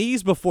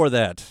Japanese before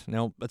that.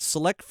 Now, a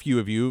select few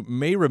of you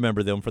may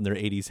remember them from their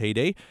 80s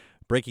heyday,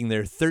 breaking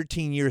their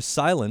 13-year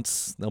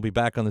silence. They'll be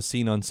back on the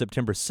scene on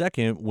September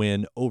 2nd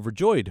when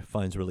Overjoyed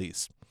finds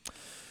release.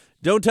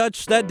 Don't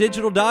touch that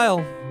digital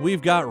dial.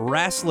 We've got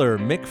wrestler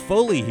Mick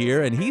Foley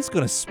here, and he's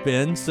going to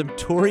spin some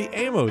Tori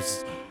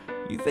Amos.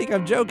 You think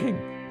I'm joking?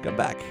 Come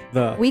back.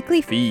 The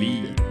Weekly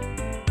feed.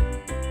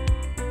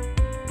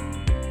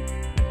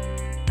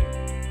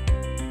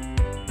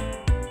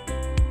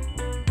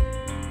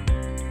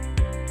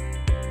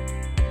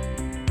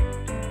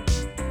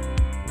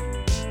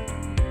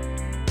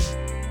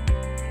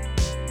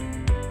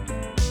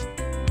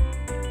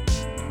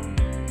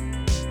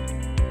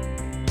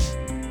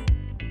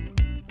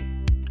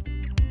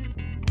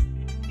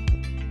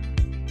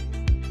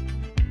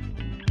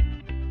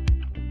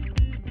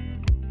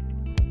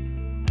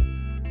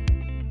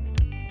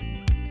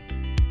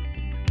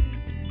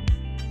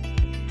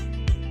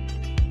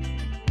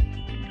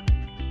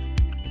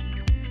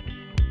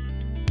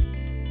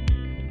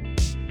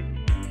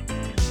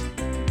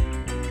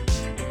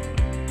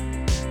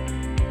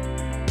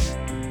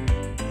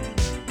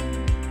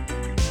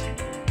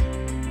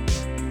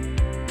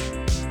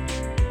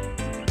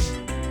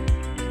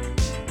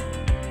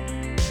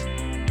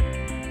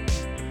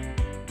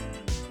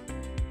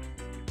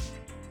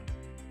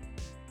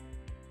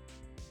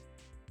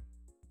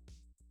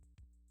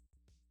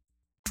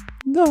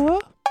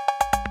 The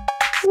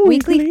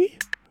Weekly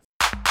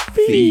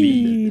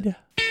feed.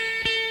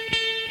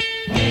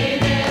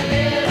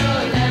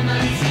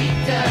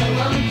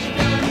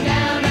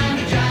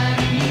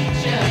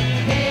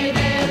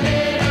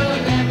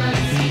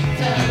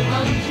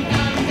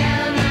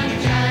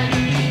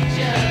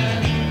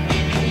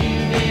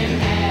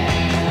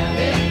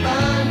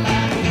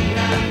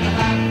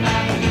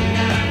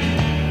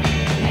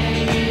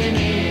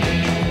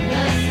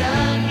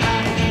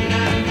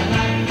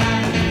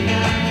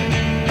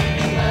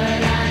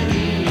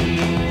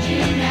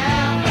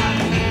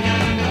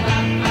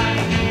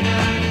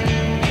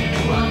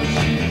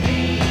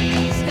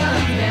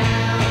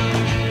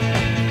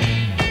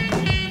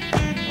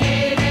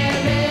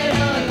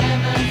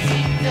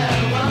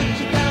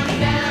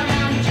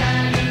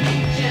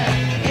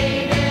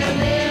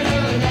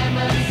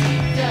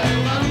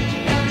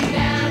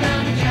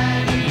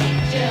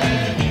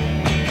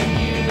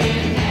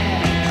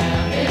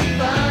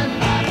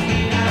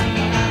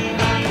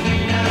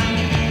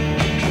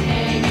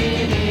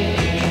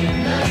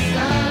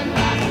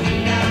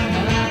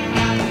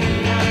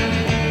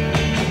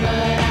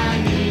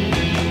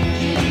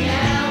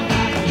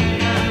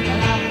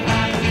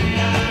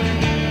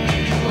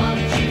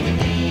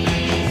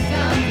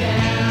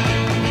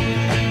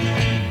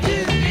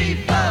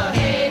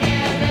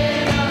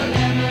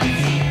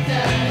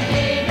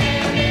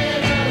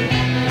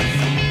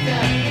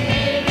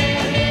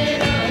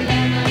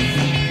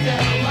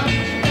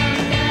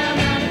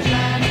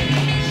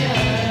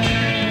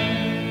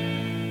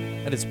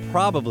 That is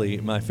probably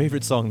my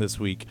favorite song this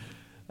week.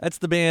 That's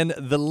the band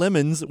The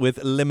Lemons with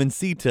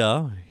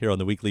Lemoncita here on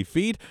the weekly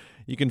feed.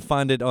 You can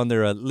find it on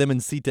their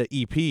Lemoncita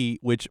EP,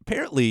 which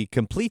apparently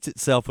completes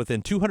itself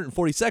within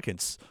 240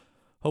 seconds.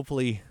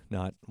 Hopefully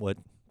not what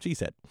she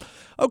said.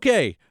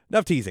 Okay,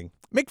 enough teasing.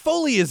 Mick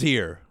Foley is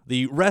here,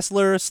 the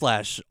wrestler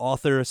 /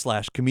 author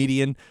 /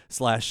 comedian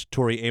 /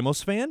 Tori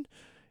Amos fan.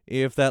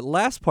 If that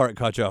last part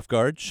caught you off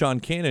guard, Sean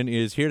Cannon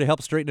is here to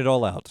help straighten it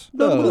all out.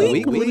 The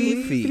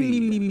weekly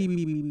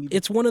feed.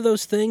 It's one of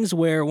those things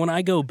where when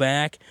I go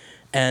back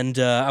and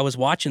I was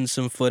watching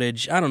some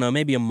footage, I don't know,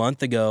 maybe a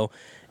month ago,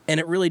 and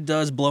it really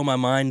does blow my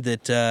mind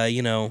that,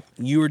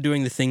 you were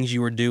doing the things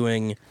you were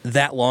doing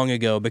that long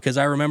ago, because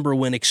I remember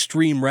when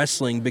extreme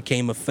wrestling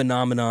became a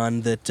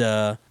phenomenon that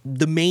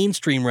the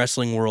mainstream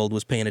wrestling world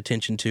was paying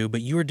attention to,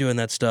 but you were doing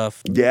that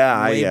stuff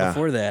way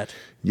before that.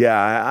 Yeah,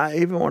 I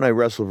even when I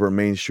wrestled for a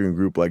mainstream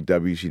group like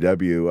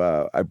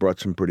WCW, I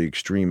brought some pretty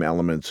extreme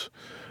elements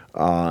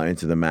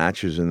into the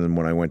matches. And then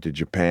when I went to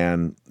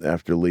Japan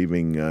after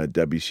leaving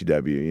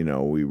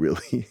WCW, we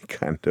really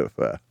kind of,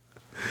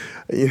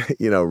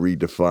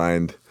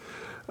 redefined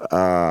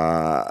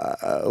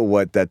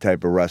what that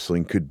type of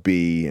wrestling could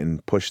be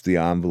and pushed the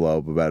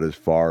envelope about as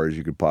far as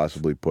you could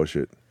possibly push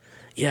it.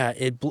 Yeah,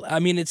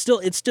 it's still,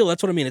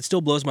 that's what I mean. It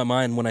still blows my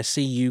mind when I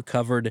see you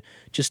covered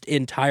just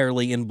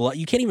entirely in blood.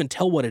 You can't even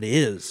tell what it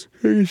is.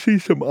 You see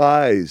some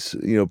eyes,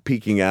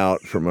 peeking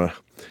out from a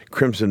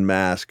crimson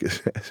mask,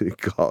 as we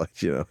call it,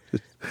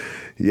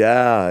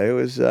 Yeah, it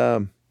was,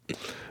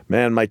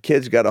 man, my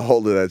kids got a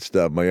hold of that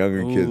stuff, my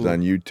younger kids on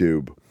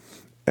YouTube.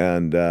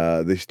 And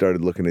they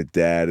started looking at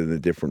Dad in a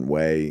different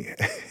way.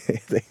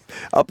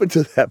 Up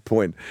until that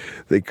point,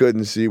 they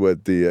couldn't see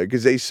what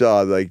because they saw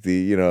like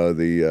the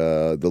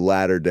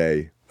latter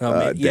day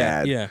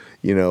Dad. Yeah.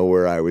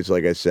 Where I was,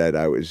 like I said,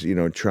 I was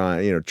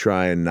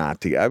trying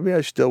not to. I mean,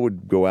 I still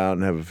would go out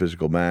and have a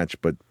physical match,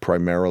 but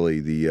primarily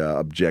the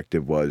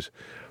objective was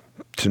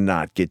to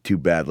not get too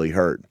badly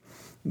hurt.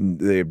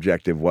 The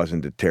objective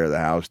wasn't to tear the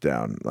house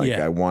down.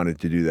 I wanted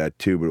to do that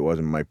too, but it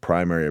wasn't my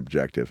primary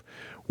objective.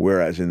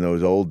 Whereas in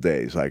those old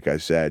days, like I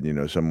said,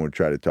 someone would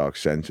try to talk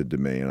sense into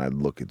me, and I'd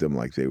look at them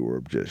like they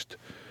were just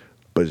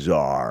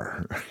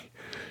bizarre. I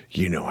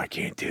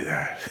can't do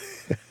that.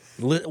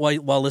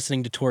 While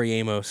listening to Tori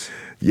Amos.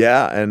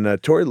 Yeah,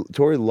 and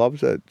Tori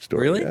loves that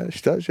story. Really? Yeah,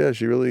 she does. Yeah,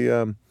 she really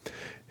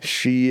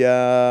she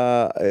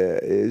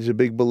is a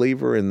big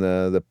believer in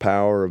the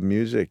power of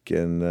music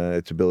and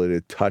its ability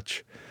to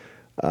touch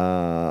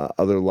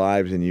other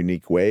lives in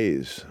unique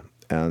ways.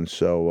 And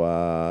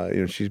so,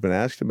 she's been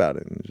asked about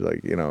it. And she's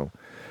like,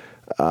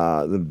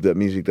 the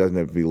music doesn't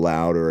have to be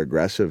loud or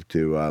aggressive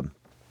to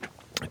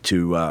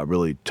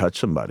really touch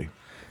somebody.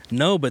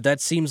 No, but that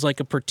seems like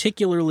a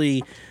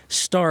particularly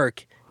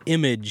stark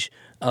image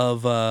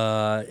of,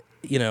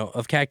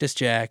 of Cactus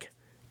Jack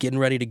getting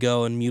ready to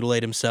go and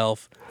mutilate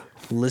himself,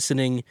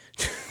 listening.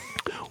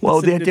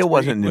 Well, the idea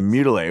wasn't to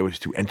mutilate; it was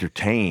to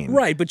entertain.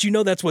 Right, but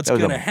that's what's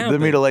going to happen. The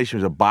mutilation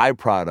was a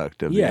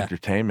byproduct of the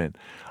entertainment.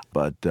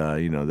 But,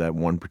 that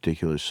one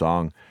particular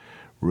song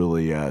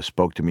really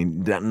spoke to me,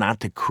 not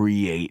to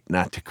create,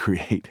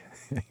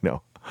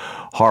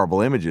 horrible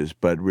images,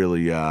 but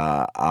really,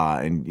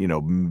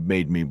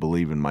 made me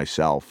believe in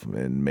myself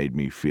and made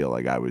me feel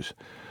like I was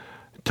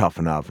tough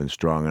enough and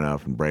strong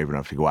enough and brave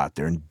enough to go out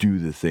there and do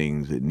the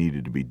things that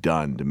needed to be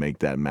done to make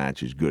that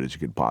match as good as it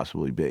could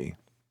possibly be.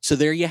 So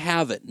there you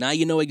have it. Now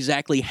you know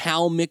exactly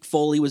how Mick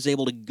Foley was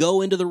able to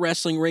go into the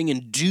wrestling ring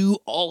and do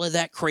all of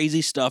that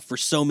crazy stuff for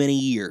so many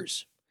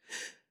years.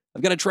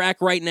 I've got a track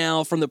right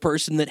now from the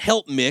person that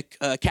helped Mick,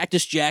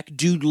 Cactus Jack,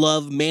 Dude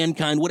Love,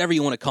 Mankind, whatever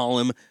you want to call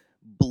him,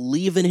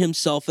 believe in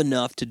himself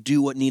enough to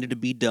do what needed to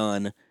be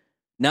done.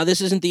 Now, this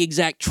isn't the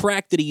exact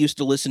track that he used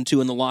to listen to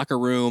in the locker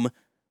room,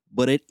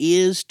 but it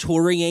is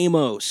Tori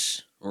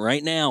Amos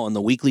right now on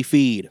the weekly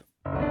feed.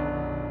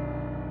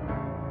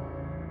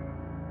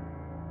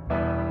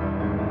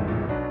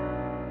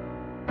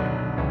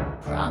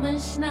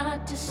 Promise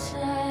not to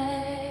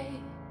say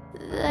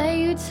that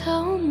you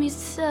told me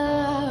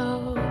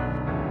so.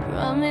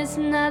 Promise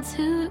not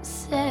to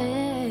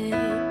say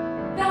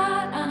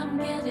that I'm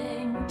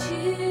getting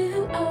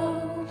too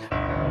old.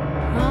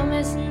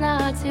 Promise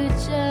not to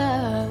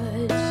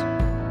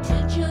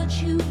judge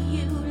who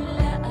you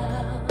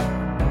love.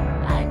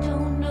 I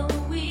don't know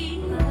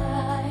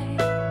why.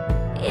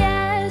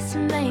 Yes,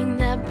 make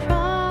that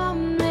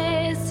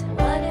promise,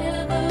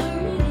 whatever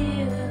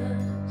it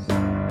is.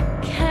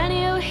 Can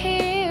you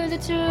hear the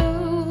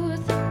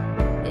truth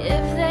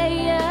if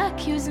they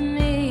accuse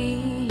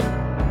me?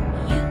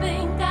 You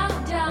think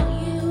I'll tell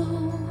you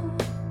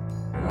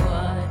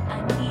what I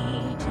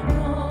need to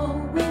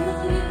know?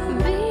 Will you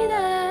be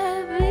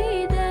there,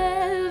 be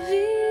there,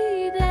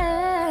 be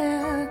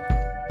there?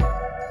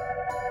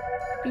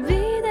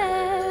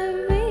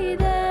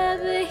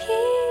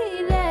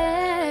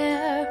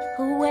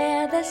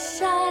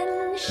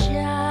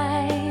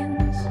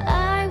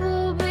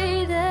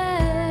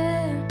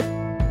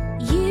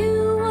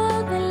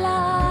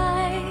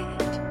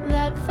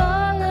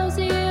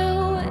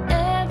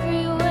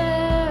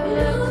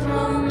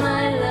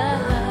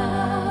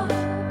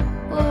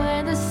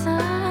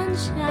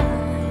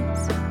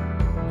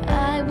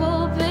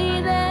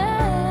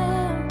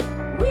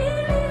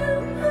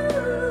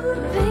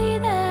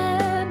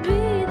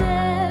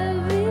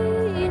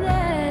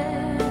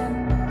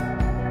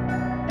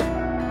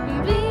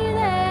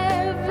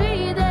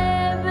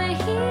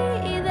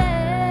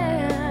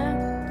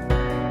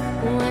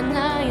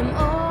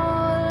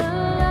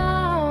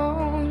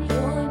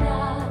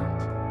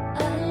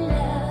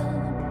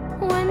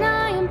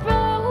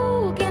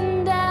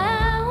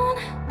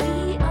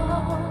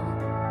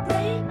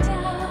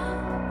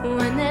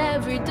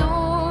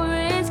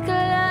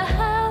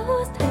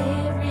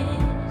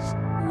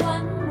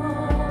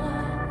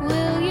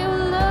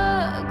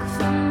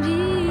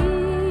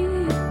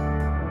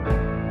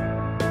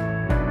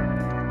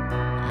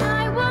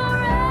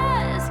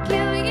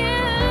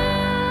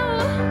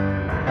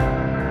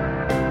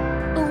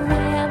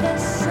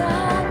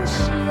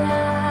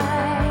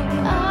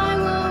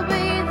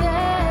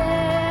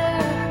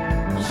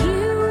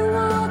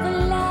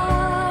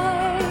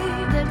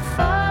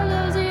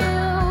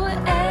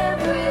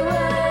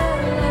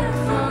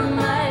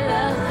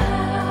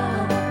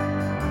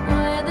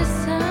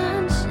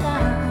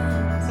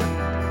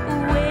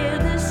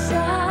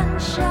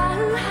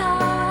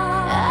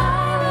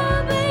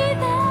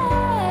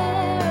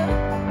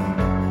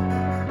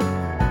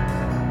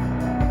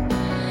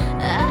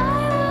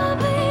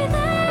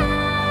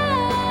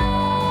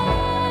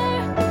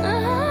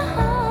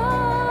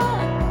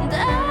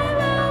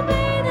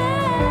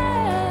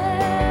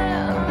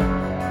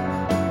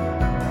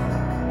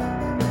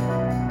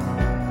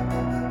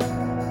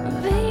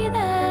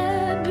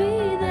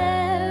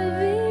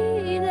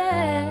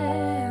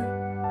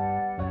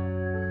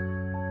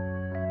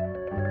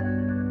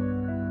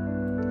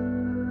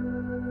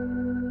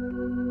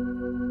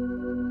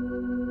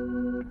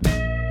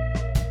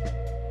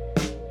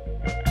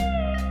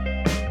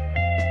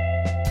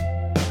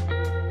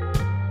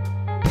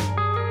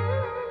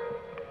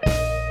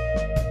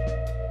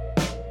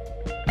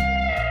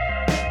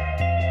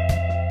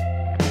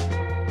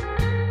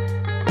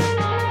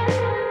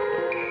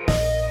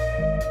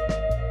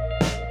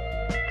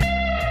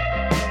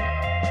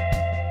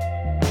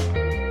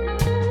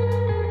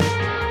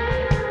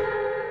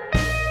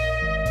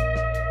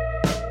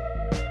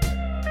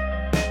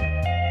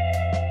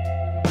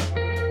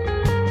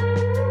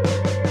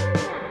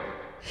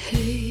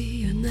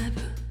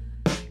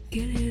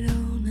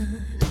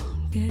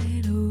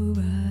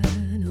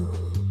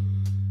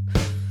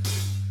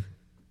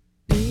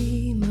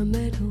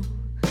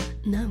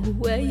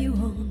 wear you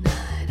all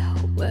night,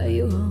 I'll wear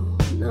you all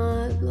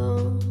night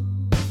long.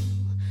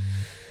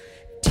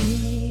 Do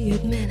you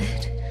admit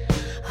it?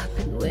 I've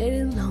been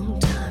waiting a long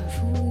time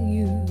for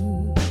you.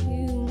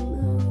 You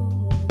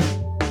know,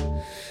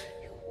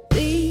 you'll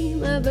be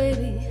my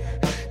baby,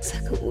 so I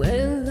can wait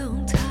a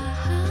long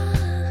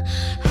time.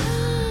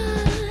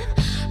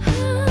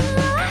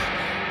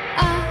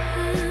 I'm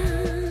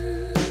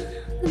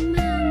the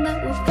man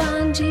that will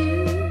find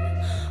you.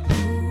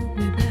 Hold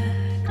me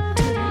back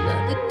till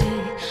another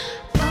day.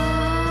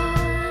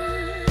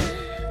 I'm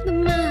the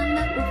man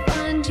that will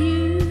find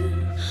you.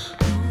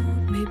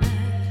 Hold me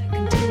back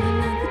until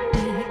another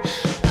day.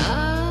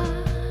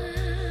 I'm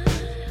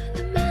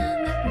the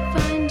man that will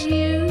find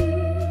you.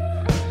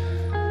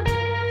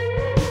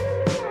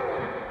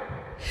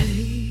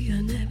 Hey, I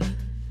never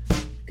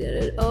get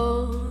it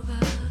all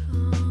right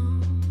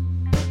on.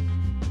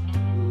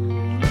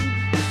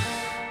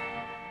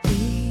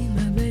 Be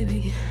my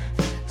baby,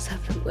 'cause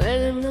I've been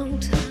waiting a long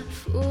time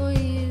for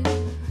you.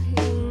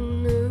 You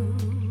know,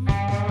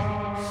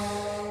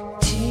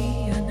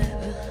 gee, you're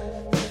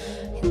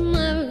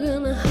never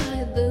gonna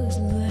hide those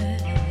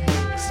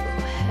legs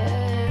or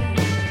hair.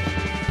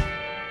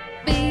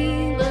 Be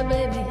my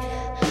baby,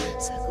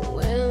 so I can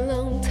wait a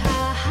long time.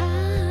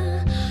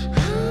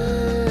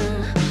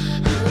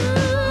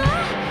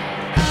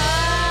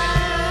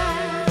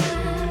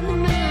 I'm the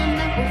man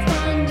that will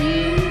find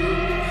you.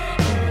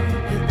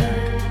 Hold me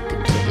back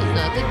until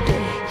another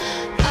day.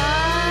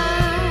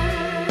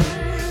 I'm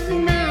the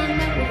man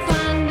that will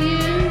find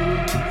you.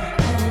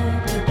 Hold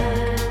me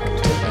back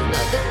until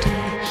another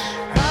day.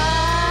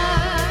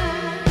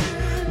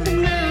 I'm the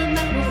man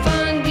that will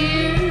find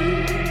you.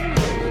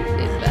 Hold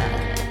me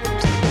back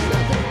until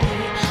another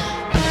day.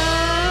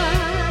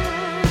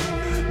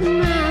 I'm the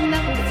man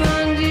that will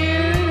find you.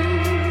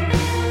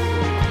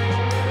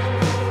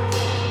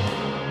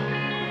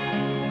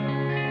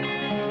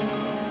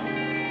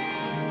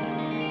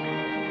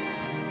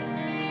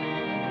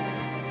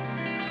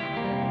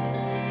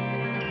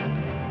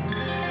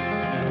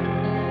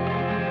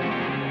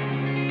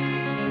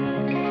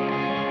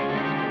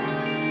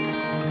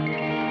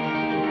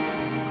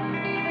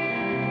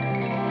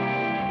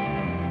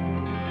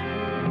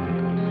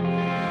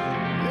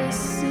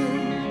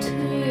 Listen to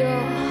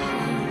your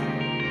heart.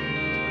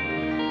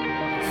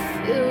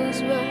 Feels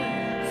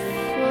right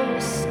from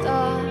the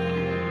start.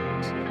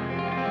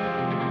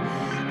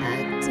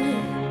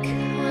 Acting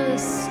kinda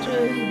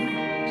strange.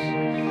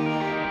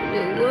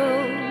 Your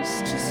worlds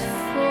just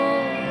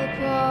fall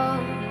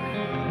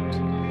apart.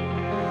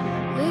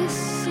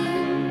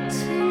 Listen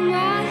to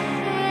my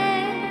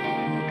head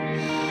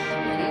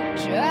when you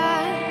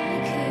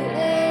drag it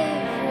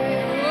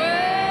everywhere.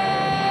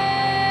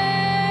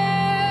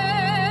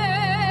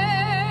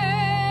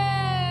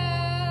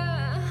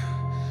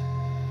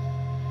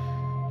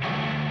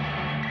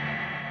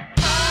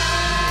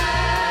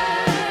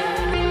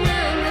 I'm the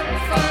man that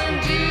will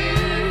find you.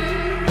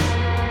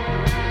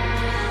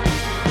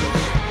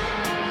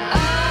 I'm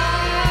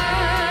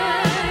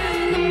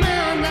the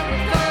man that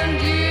will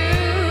find you.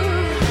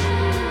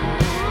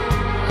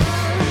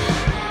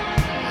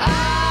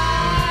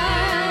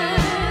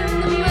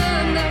 I'm the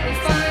man that will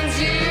find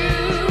you.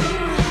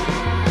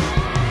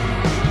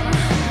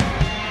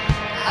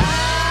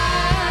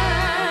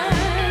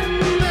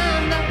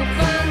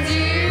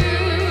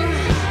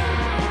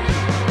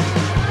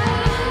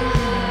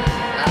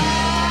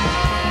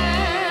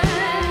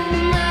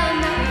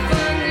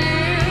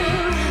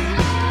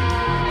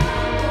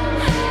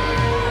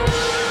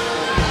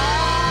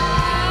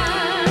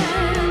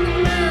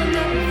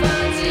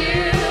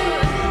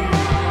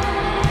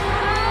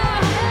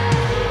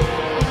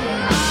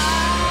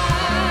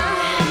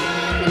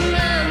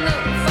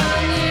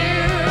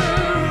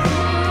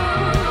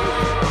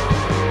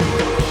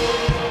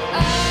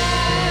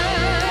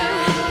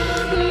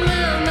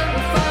 I'm the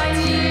man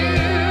that will find you.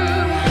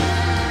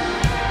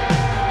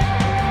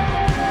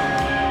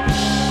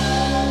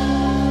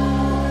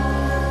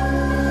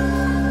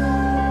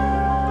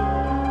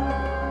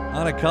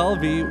 Anna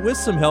Calvi with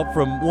some help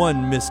from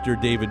one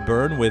Mr. David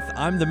Byrne with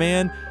I'm the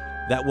Man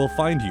That Will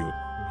Find You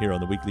here on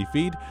the weekly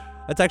feed.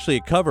 That's actually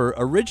a cover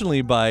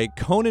originally by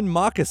Conan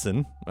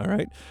Moccasin, all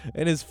right,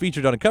 and is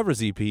featured on a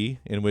covers EP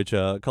in which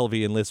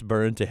Calvi enlists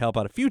Byrne to help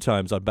out a few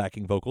times on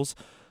backing vocals.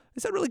 They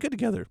sound really good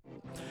together.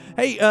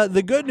 Hey,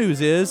 the good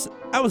news is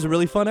that was a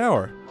really fun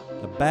hour.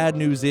 The bad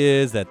news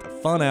is that the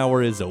fun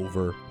hour is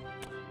over.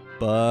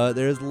 But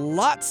there's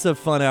lots of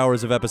fun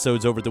hours of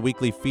episodes over at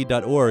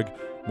theweeklyfeed.org.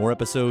 More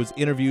episodes,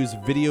 interviews,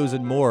 videos,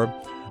 and more.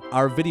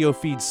 Our video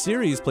feed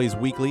series plays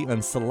weekly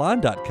on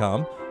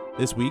Salon.com,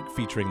 this week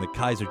featuring the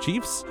Kaiser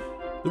Chiefs.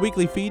 The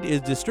weekly feed is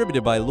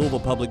distributed by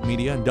Louisville Public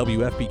Media and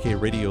WFPK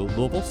Radio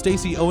Louisville.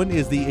 Stacey Owen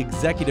is the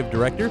executive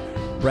director.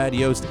 Brad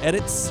Yost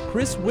edits.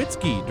 Chris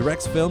Witzke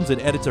directs films and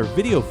edits our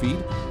video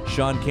feed.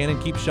 Sean Cannon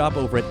keeps shop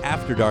over at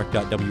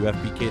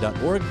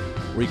afterdark.wfpk.org,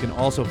 where you can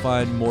also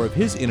find more of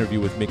his interview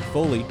with Mick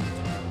Foley.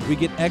 We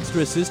get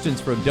extra assistance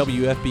from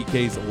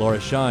WFPK's Laura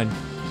Shine.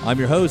 I'm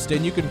your host,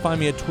 and you can find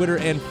me at Twitter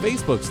and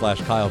Facebook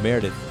 /Kyle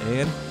Meredith.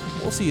 And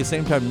We'll see you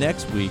same time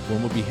next week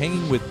when we'll be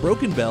hanging with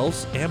Broken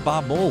Bells and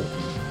Bob Mould.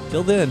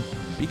 Till then,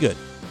 be good.